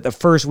filmed it the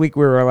first week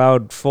we were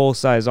allowed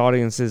full-size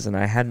audiences, and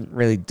I hadn't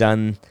really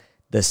done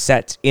the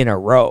sets in a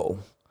row.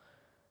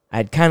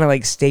 I'd kind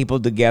of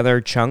stapled together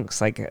chunks.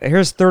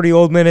 Here's 30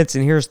 old minutes,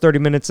 and here's 30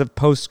 minutes of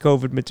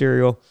post-COVID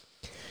material.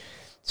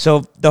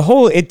 So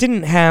it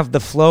didn't have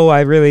the flow I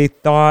really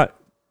thought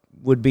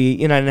would be,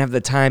 I didn't have the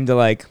time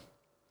to,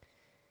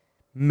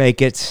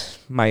 make it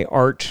my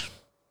art.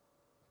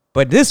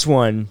 But this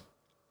one,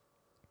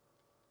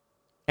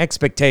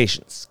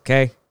 expectations,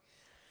 okay?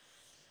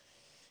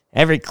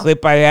 Every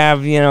clip I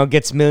have,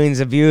 gets millions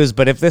of views,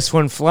 but if this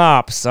one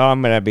flops,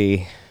 I'm going to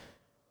be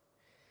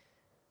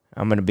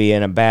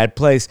in a bad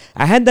place.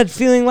 I had that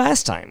feeling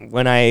last time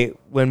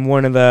when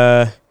one of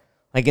the,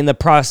 in the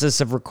process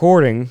of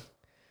recording,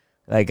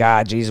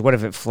 geez, what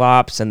if it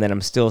flops? And then I'm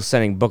still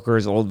sending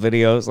bookers old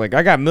videos.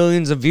 I got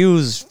millions of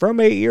views from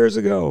 8 years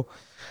ago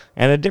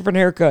and a different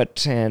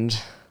haircut and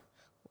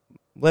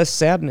less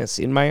sadness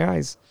in my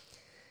eyes.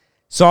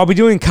 So I'll be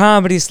doing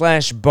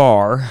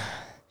comedy/bar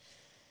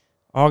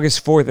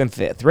August 4th and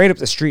 5th, right up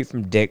the street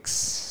from Dick's.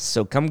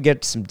 So come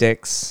get some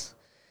Dick's,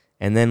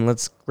 and then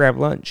let's grab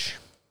lunch.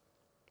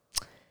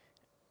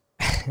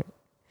 I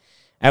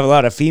have a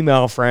lot of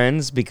female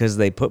friends because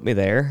they put me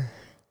there.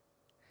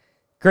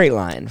 Great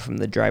line from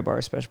the Dry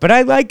Bar special. But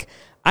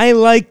I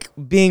like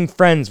being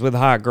friends with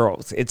hot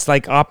girls. It's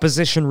like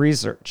opposition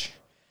research.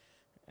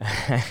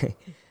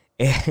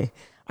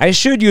 I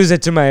should use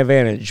it to my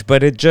advantage,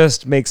 but it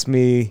just makes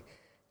me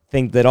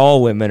think that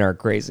all women are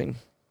crazy.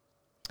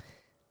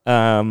 But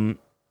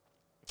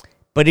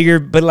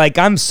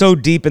I'm so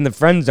deep in the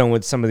friend zone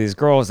with some of these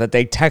girls that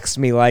they text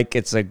me like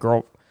it's a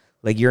girl,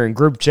 you're in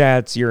group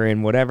chats, you're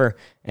in whatever,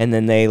 and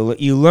then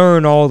you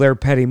learn all their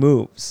petty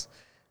moves,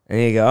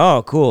 and you go,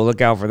 oh, cool,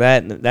 look out for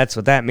that, and that's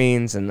what that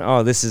means, and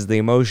oh, this is the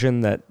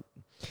emotion that,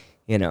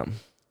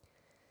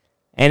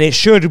 and it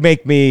should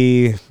make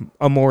me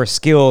a more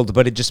skilled,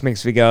 but it just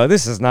makes me go,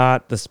 this is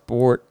not the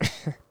sport.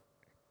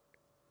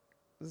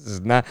 This is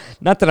not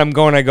that I'm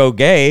going to go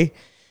gay.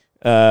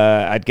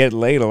 I'd get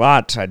laid a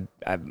lot. I'd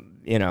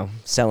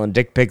selling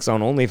dick pics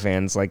on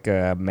OnlyFans like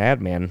a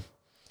madman.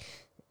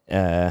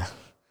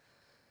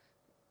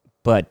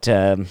 But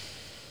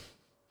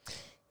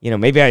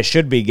maybe I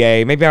should be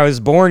gay. Maybe I was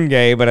born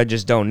gay, but I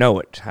just don't know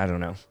it. I don't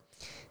know.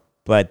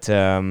 But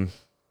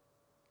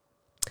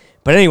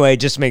anyway, it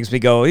just makes me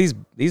go,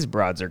 these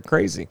broads are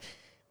crazy.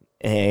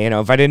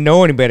 If I didn't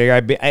know anybody,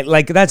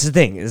 that's the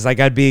thing. It's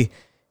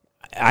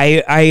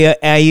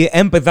I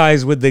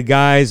empathize with the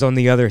guys on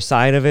the other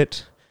side of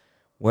it,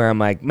 where I'm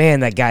like,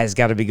 man, that guy's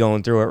got to be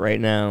going through it right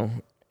now.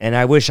 And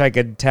I wish I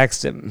could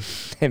text him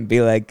and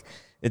be like,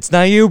 it's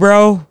not you,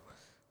 bro.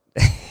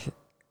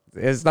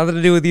 It's nothing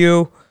to do with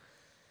you.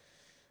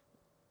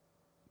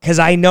 Because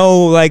I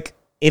know,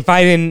 if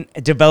I didn't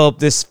develop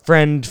this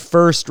friend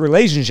first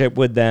relationship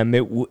with them,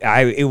 it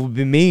would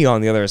be me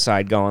on the other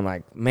side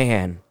going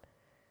man,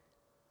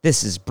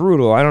 this is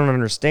brutal. I don't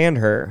understand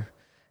her.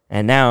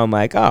 And now I'm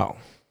like, oh,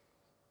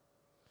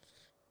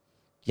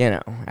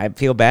 I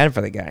feel bad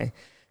for the guy.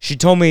 She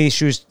told me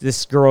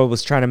this girl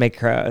was trying to make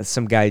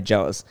some guy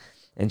jealous.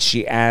 And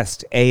she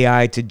asked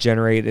AI to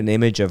generate an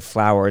image of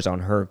flowers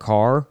on her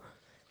car.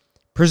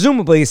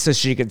 Presumably so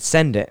she could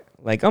send it.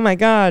 Oh my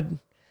God,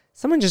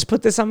 someone just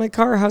put this on my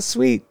car. How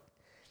sweet.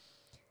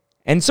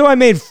 And so I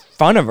made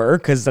fun of her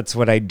because that's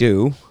what I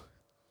do.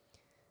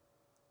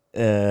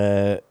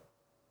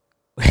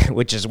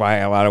 Which is why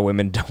a lot of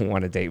women don't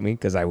want to date me,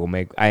 because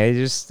look,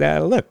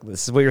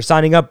 this is what you're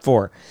signing up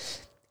for.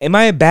 Am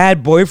I a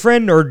bad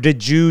boyfriend, or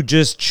did you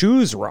just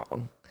choose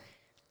wrong?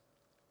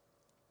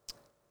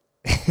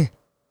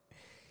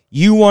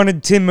 You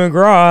wanted Tim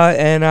McGraw,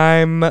 and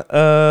I'm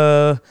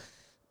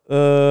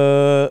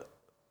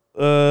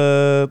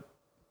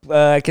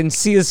I can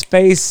see his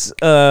face,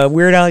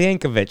 Weird Al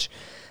Yankovic.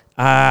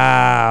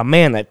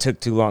 Man, that took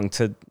too long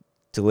to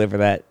deliver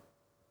that.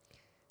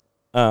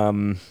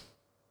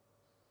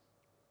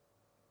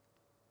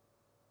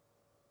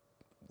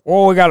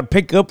 Oh, we got a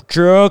pickup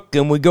truck,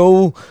 and we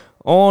go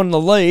on the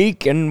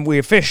lake and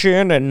we're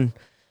fishing and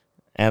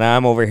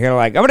I'm over here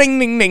like, oh, ding,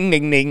 ding, ding,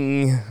 ding,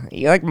 ding.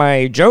 You like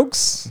my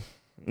jokes?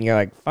 And you're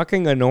like,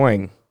 fucking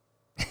annoying.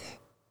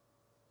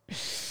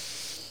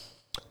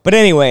 But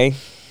anyway,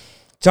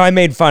 so I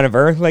made fun of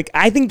her. Like,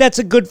 I think that's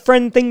a good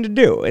friend thing to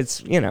do.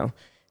 It's,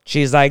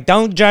 she's like,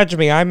 don't judge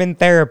me. I'm in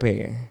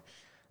therapy.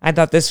 I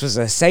thought this was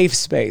a safe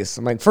space.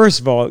 I'm like,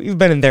 first of all, you've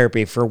been in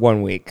therapy for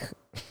 1 week.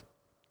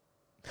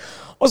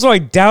 Also, I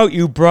doubt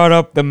you brought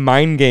up the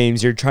mind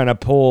games you're trying to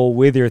pull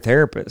with your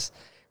therapist,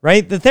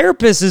 right? The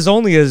therapist is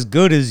only as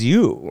good as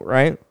you,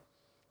 right?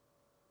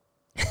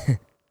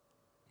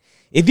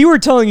 If you were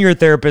telling your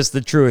therapist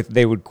the truth,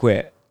 they would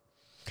quit.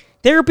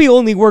 Therapy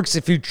only works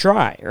if you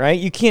try, right?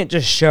 You can't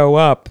just show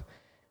up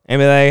and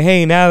be like,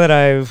 hey, now that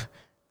I've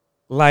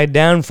lied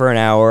down for an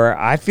hour,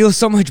 I feel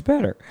so much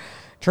better.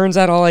 Turns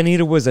out all I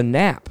needed was a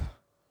nap.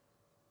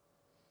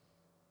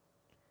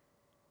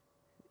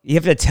 You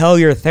have to tell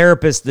your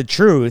therapist the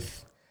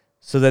truth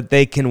so that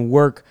they can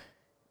work.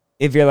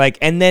 If you're like,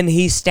 and then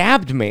he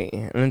stabbed me.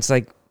 And it's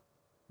like,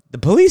 the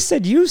police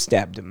said you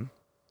stabbed him.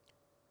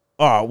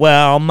 Oh,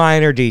 well,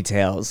 minor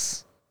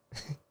details.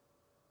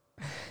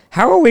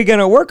 How are we going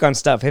to work on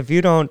stuff if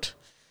you don't?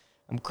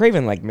 I'm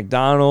craving like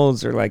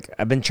McDonald's or like,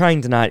 I've been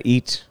trying to not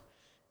eat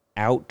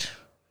out.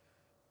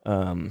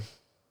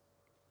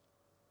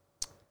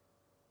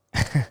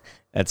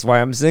 That's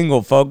why I'm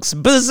single, folks.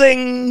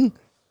 Buzzing!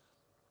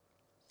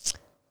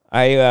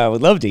 I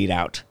would love to eat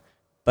out.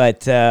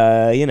 But,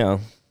 you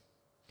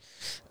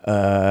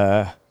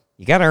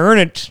got to earn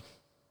it.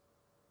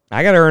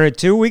 I got to earn it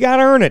too. We got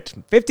to earn it.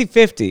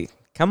 50-50.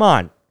 Come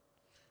on.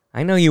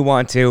 I know you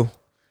want to.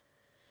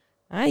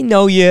 I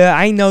know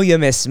you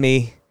miss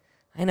me.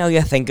 I know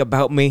you think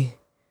about me.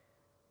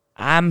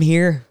 I'm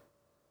here.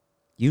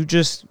 You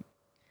just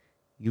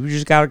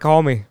got to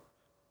call me.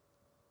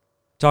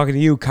 Talking to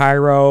you,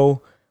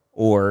 Cairo,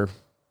 or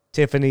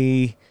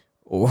Tiffany,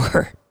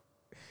 or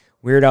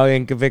Weird Al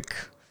Yankovic.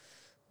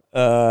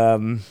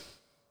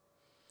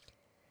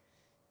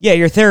 Yeah,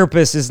 your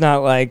therapist is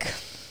not like...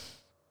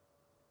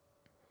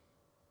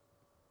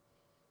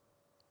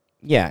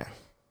 Yeah,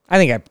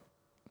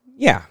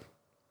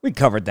 we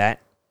covered that.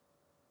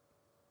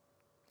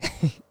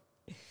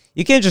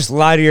 You can't just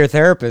lie to your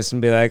therapist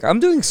and be like, I'm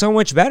doing so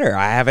much better.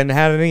 I haven't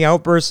had any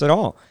outbursts at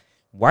all.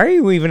 Why are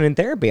you even in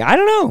therapy? I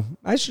don't know.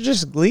 I should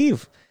just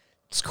leave.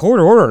 It's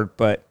court ordered,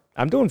 but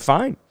I'm doing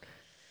fine.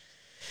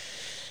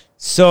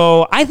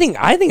 So I think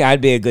I'd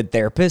be a good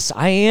therapist.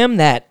 I am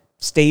that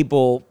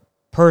stable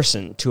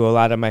person to a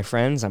lot of my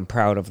friends. I'm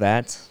proud of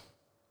that.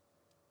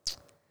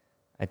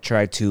 I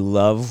try to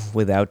love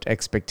without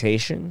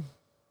expectation.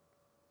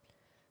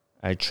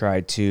 I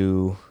try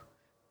to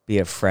be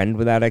a friend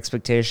without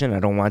expectation. I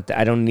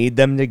don't need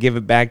them to give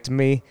it back to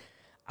me.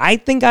 I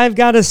think I've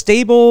got a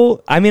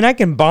stable... I mean, I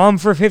can bomb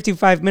for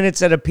 55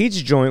 minutes at a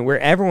pizza joint where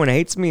everyone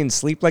hates me and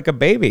sleep like a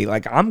baby.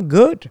 Like, I'm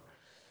good.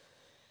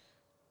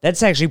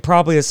 That's actually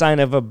probably a sign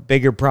of a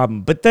bigger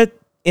problem. But that,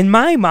 in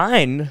my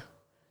mind,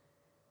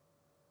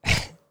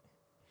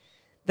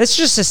 that's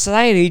just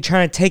society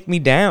trying to take me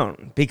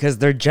down because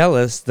they're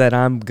jealous that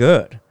I'm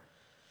good.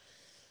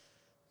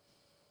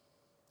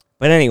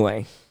 But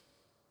anyway,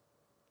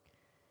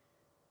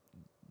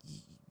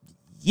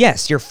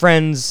 yes, your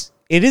friends,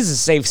 it is a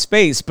safe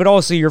space, but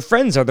also your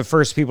friends are the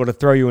first people to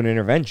throw you an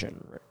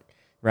intervention,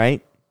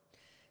 right?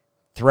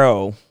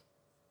 Throw.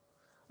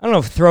 I don't know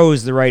if throw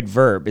is the right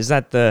verb. Is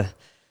that the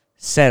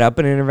set up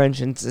an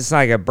intervention? It's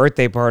like a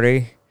birthday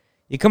party.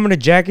 You coming to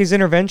Jackie's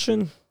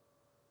intervention?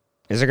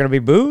 Is there going to be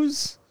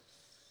booze?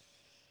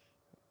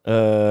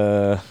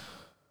 Do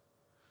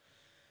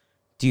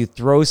you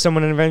throw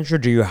someone an adventure?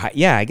 Do you?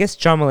 Yeah, I guess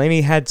John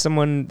Mulaney had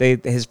someone.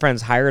 His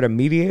friends hired a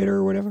mediator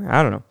or whatever.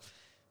 I don't know.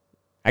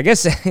 I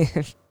guess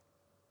it'd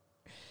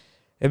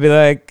be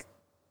like,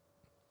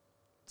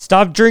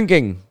 stop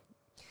drinking.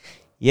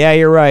 Yeah,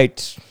 you're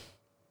right.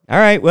 All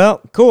right,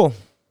 well, cool.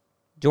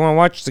 Do you want to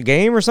watch the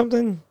game or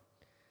something?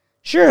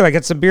 Sure, I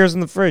got some beers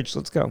in the fridge.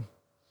 Let's go.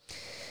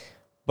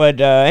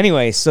 But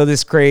anyway, so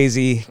this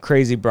crazy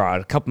broad,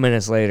 a couple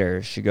minutes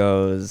later, she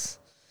tells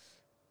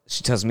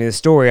me the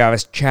story. I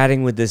was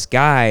chatting with this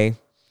guy,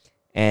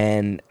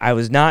 and I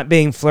was not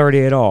being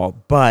flirty at all,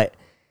 but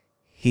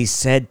he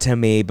said to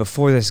me,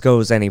 before this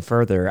goes any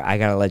further, I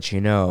got to let you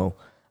know,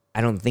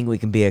 I don't think we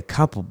can be a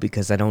couple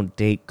because I don't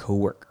date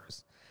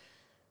coworkers.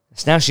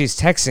 So now she's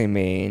texting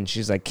me, and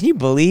she's like, can you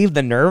believe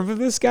the nerve of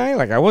this guy?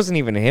 Like, I wasn't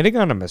even hitting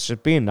on him. It's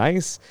just being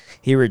nice.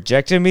 He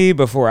rejected me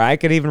before I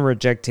could even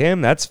reject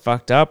him. That's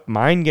fucked up.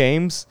 Mind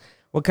games.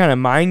 What kind of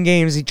mind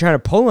games is he trying to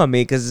pull on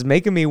me? Because it's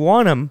making me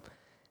want him.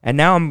 And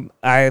now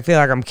I feel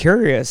like I'm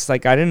curious.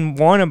 Like, I didn't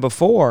want him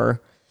before.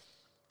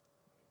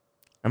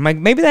 I'm like,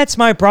 maybe that's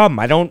my problem.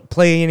 I don't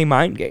play any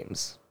mind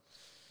games.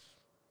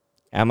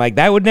 I'm like,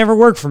 that would never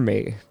work for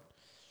me.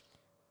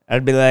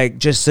 I'd be like,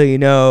 just so you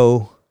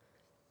know,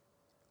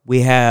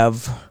 we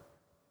have...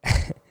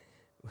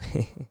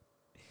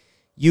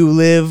 you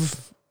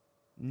live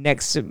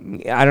next to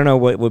me. I don't know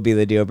what would be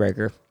the deal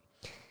breaker.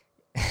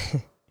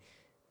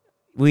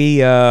 We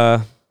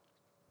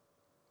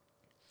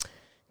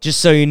just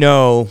so you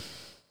know,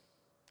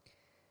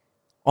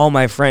 all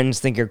my friends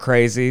think you're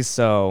crazy,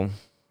 so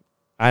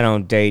I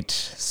don't date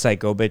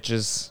psycho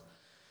bitches.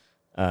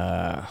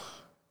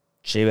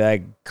 She'd be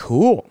like,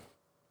 cool.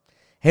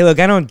 Hey, look,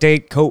 I don't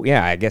date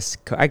yeah, I guess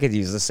I could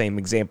use the same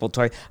example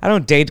twice. I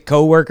don't date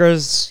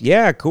coworkers.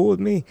 Yeah, cool with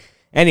me.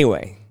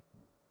 Anyway.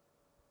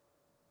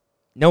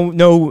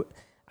 No,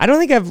 I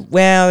don't think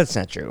well, that's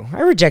not true.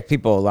 I reject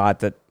people a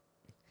lot that,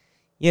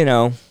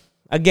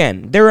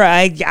 again,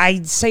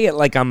 I say it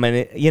like I'm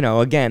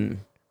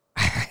again,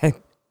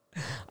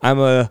 I'm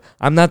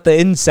not the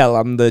incel.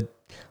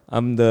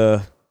 I'm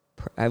the,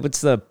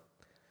 what's the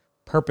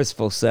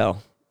purposeful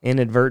cell?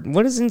 Inadvertent.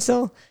 What is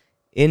incel?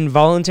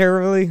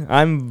 Involuntarily?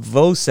 I'm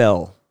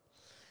vocel.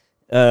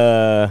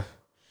 The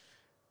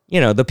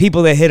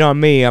people that hit on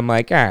me, I'm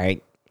like, all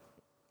right,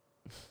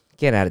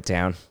 get out of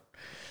town.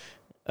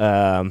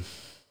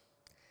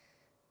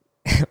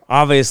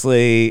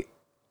 Obviously,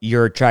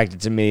 you're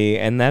attracted to me,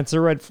 and that's a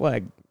red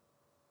flag.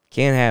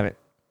 Can't have it.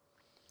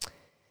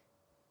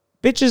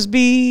 Bitches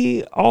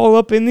be all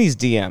up in these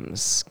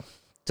DMs.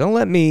 Don't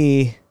let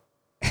me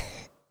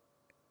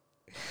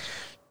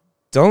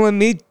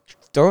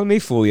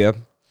fool you.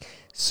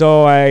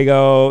 So I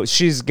go,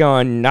 she's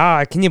going,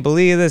 nah, can you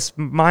believe this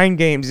mind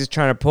games he's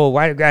trying to pull?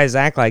 Why do guys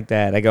act like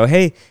that? I go,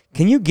 hey,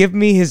 can you give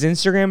me his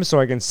Instagram so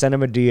I can send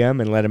him a DM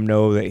and let him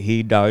know that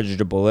he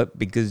dodged a bullet?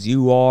 Because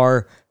you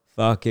are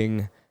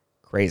fucking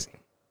crazy.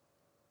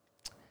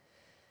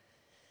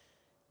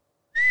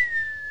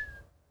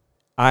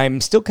 I'm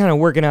still kind of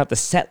working out the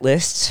set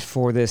list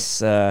for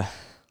this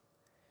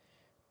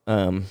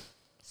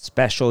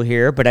special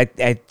here, but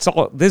I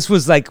saw this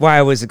was like why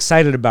I was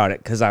excited about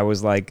it, because I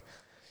was like,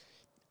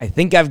 I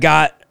think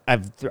I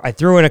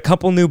threw in a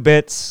couple new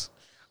bits.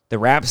 The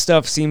rap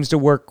stuff seems to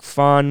work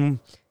fun.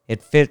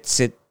 It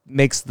fits. It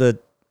makes the,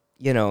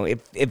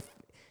 it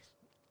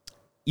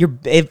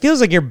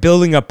feels like you're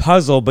building a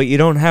puzzle, but you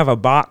don't have a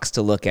box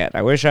to look at.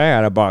 I wish I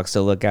had a box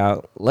to look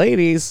at.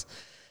 Ladies,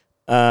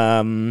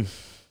 I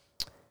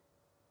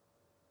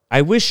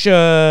wish,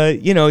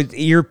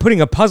 you're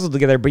putting a puzzle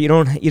together, but you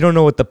don't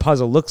know what the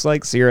puzzle looks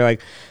like. So you're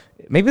like,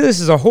 maybe this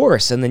is a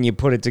horse, and then you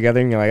put it together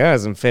and you're like, oh, it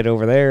doesn't fit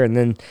over there. And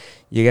then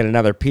you get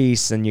another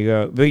piece and you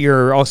go, but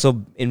you're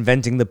also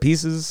inventing the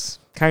pieces,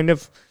 kind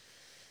of.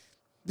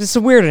 This is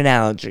a weird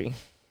analogy.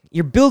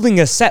 You're building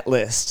a set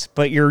list,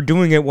 but you're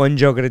doing it one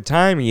joke at a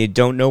time, and you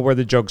don't know where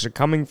the jokes are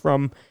coming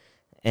from,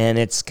 and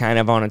it's kind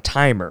of on a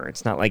timer.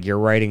 It's not like you're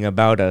writing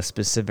about a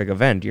specific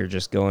event. You're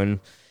just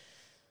going,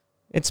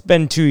 it's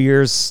been 2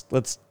 years.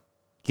 Let's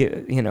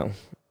get,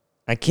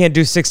 I can't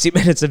do 60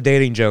 minutes of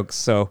dating jokes,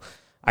 so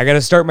I got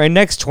to start my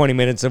next 20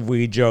 minutes of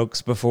weed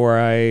jokes before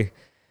I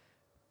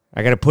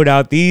got to put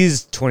out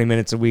these 20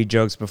 minutes of weed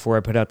jokes before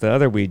I put out the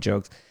other weed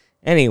jokes.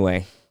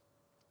 Anyway,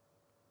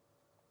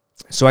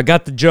 so I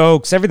got the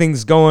jokes.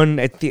 Everything's going.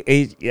 I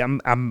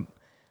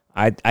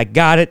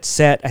got it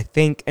set, I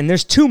think, and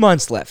there's 2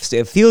 months left. So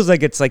it feels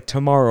like it's like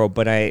tomorrow,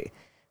 but I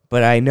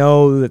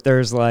know that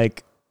there's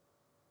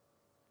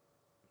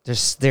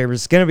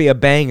gonna be a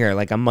banger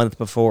like a month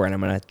before, and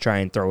I'm gonna try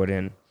and throw it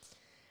in.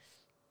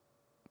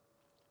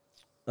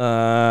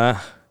 But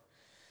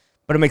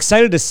I'm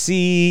excited to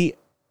see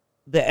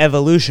the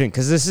evolution,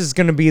 because this is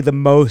going to be the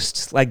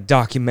most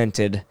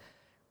documented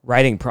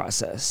writing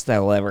process that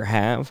I'll ever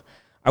have.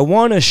 I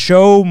want to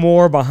show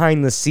more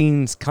behind the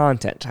scenes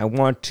content. I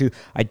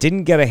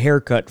didn't get a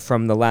haircut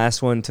from the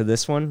last one to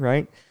this one,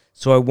 right?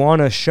 So I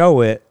want to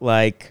show it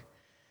I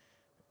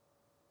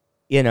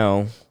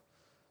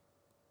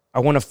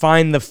want to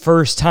find the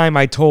first time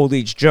I told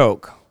each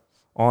joke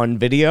on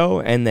video,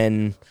 and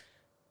then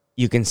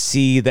you can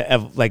see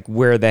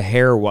where the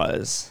hair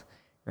was,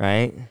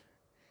 right?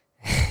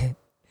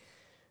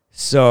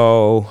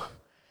 So,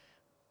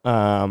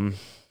 and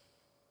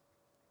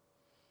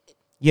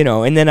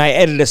then I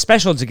edited a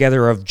special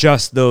together of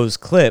just those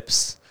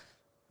clips,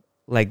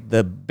 like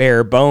the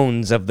bare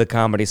bones of the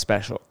comedy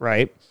special,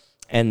 right?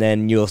 And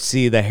then you'll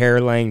see the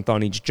hair length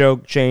on each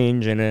joke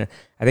change, and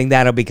I think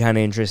that'll be kind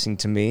of interesting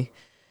to me.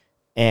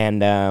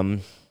 And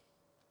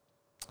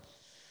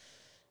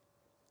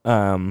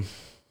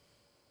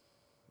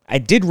I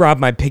did rob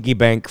my piggy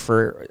bank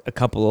for a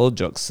couple old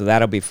jokes, so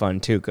that'll be fun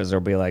too, because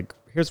there'll be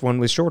here's one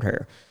with short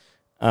hair.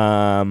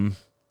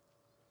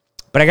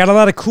 But I got a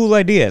lot of cool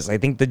ideas. I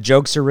think the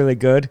jokes are really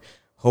good.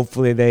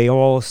 Hopefully they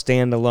all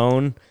stand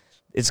alone.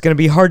 It's going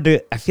to be I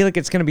feel like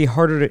it's going to be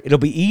it'll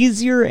be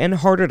easier and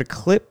harder to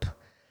clip,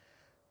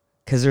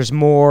 because there's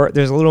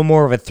a little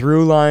more of a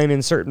through line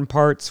in certain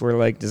parts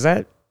where does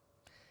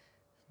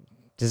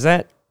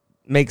that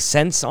make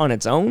sense on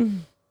its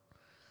own?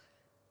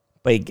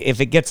 But if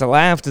it gets a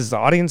laugh, does the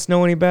audience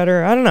know any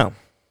better? I don't know.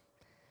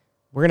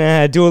 We're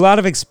going to do a lot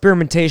of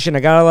experimentation. I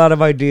got a lot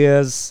of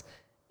ideas.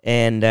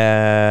 And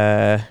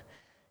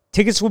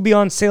tickets will be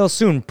on sale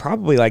soon,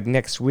 probably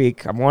next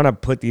week. I want to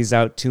put these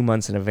out 2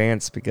 months in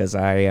advance because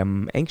I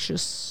am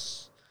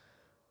anxious.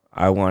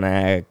 I want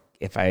to,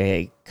 if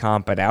I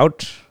comp it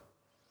out,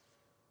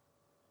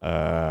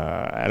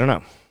 I don't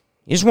know.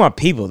 You just want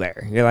people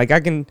there. You're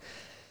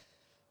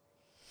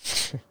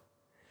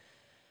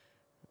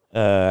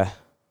The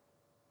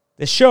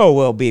show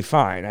will be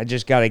fine. I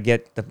just got to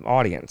get the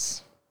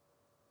audience.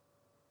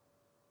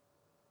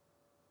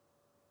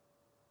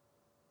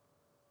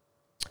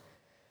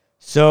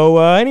 So,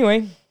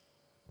 anyway,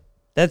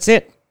 that's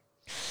it.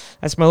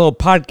 That's my little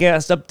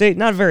podcast update.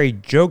 Not very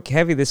joke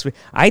heavy this week.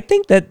 I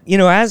think that,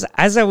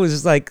 as I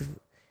was like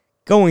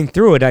going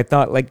through it, I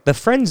thought like the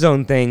friend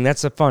zone thing,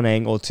 that's a fun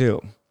angle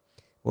too.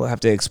 We'll have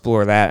to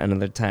explore that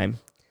another time.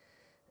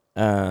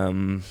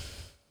 I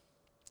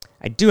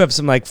do have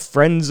some like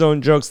friend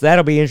zone jokes.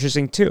 That'll be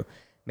interesting too.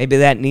 Maybe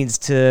that needs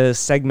to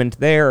segment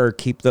there or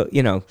keep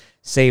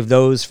save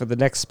those for the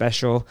next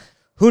special.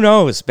 Who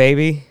knows,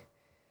 baby?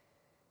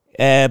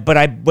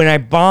 But when I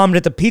bombed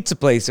at the pizza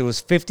place, it was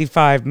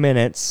 55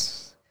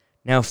 minutes.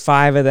 Now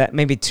 5 of that,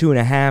 maybe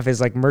 2.5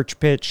 is like merch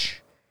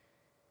pitch.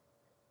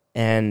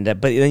 And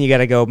but then you got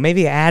to go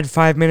maybe add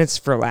 5 minutes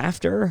for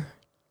laughter.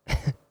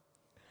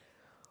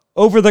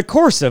 Over the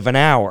course of an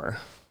hour,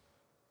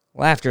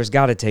 laughter's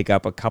got to take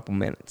up a couple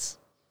minutes.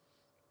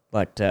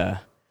 But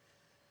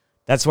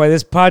that's why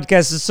this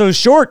podcast is so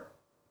short.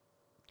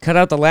 Cut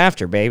out the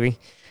laughter, baby.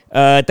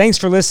 Thanks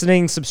for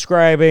listening,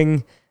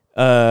 subscribing.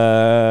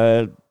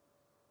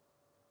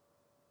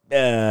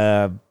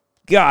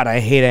 God, I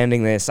hate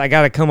ending this. I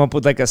gotta come up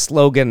with like a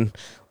slogan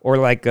or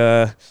like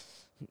a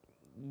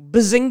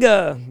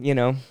bazinga,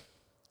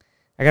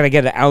 I gotta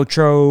get an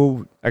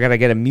outro. I gotta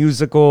get a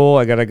musical.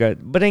 I gotta go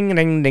ba-ding,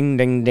 ding, ding,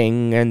 ding,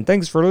 ding. And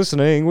thanks for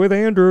listening with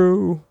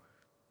Andrew.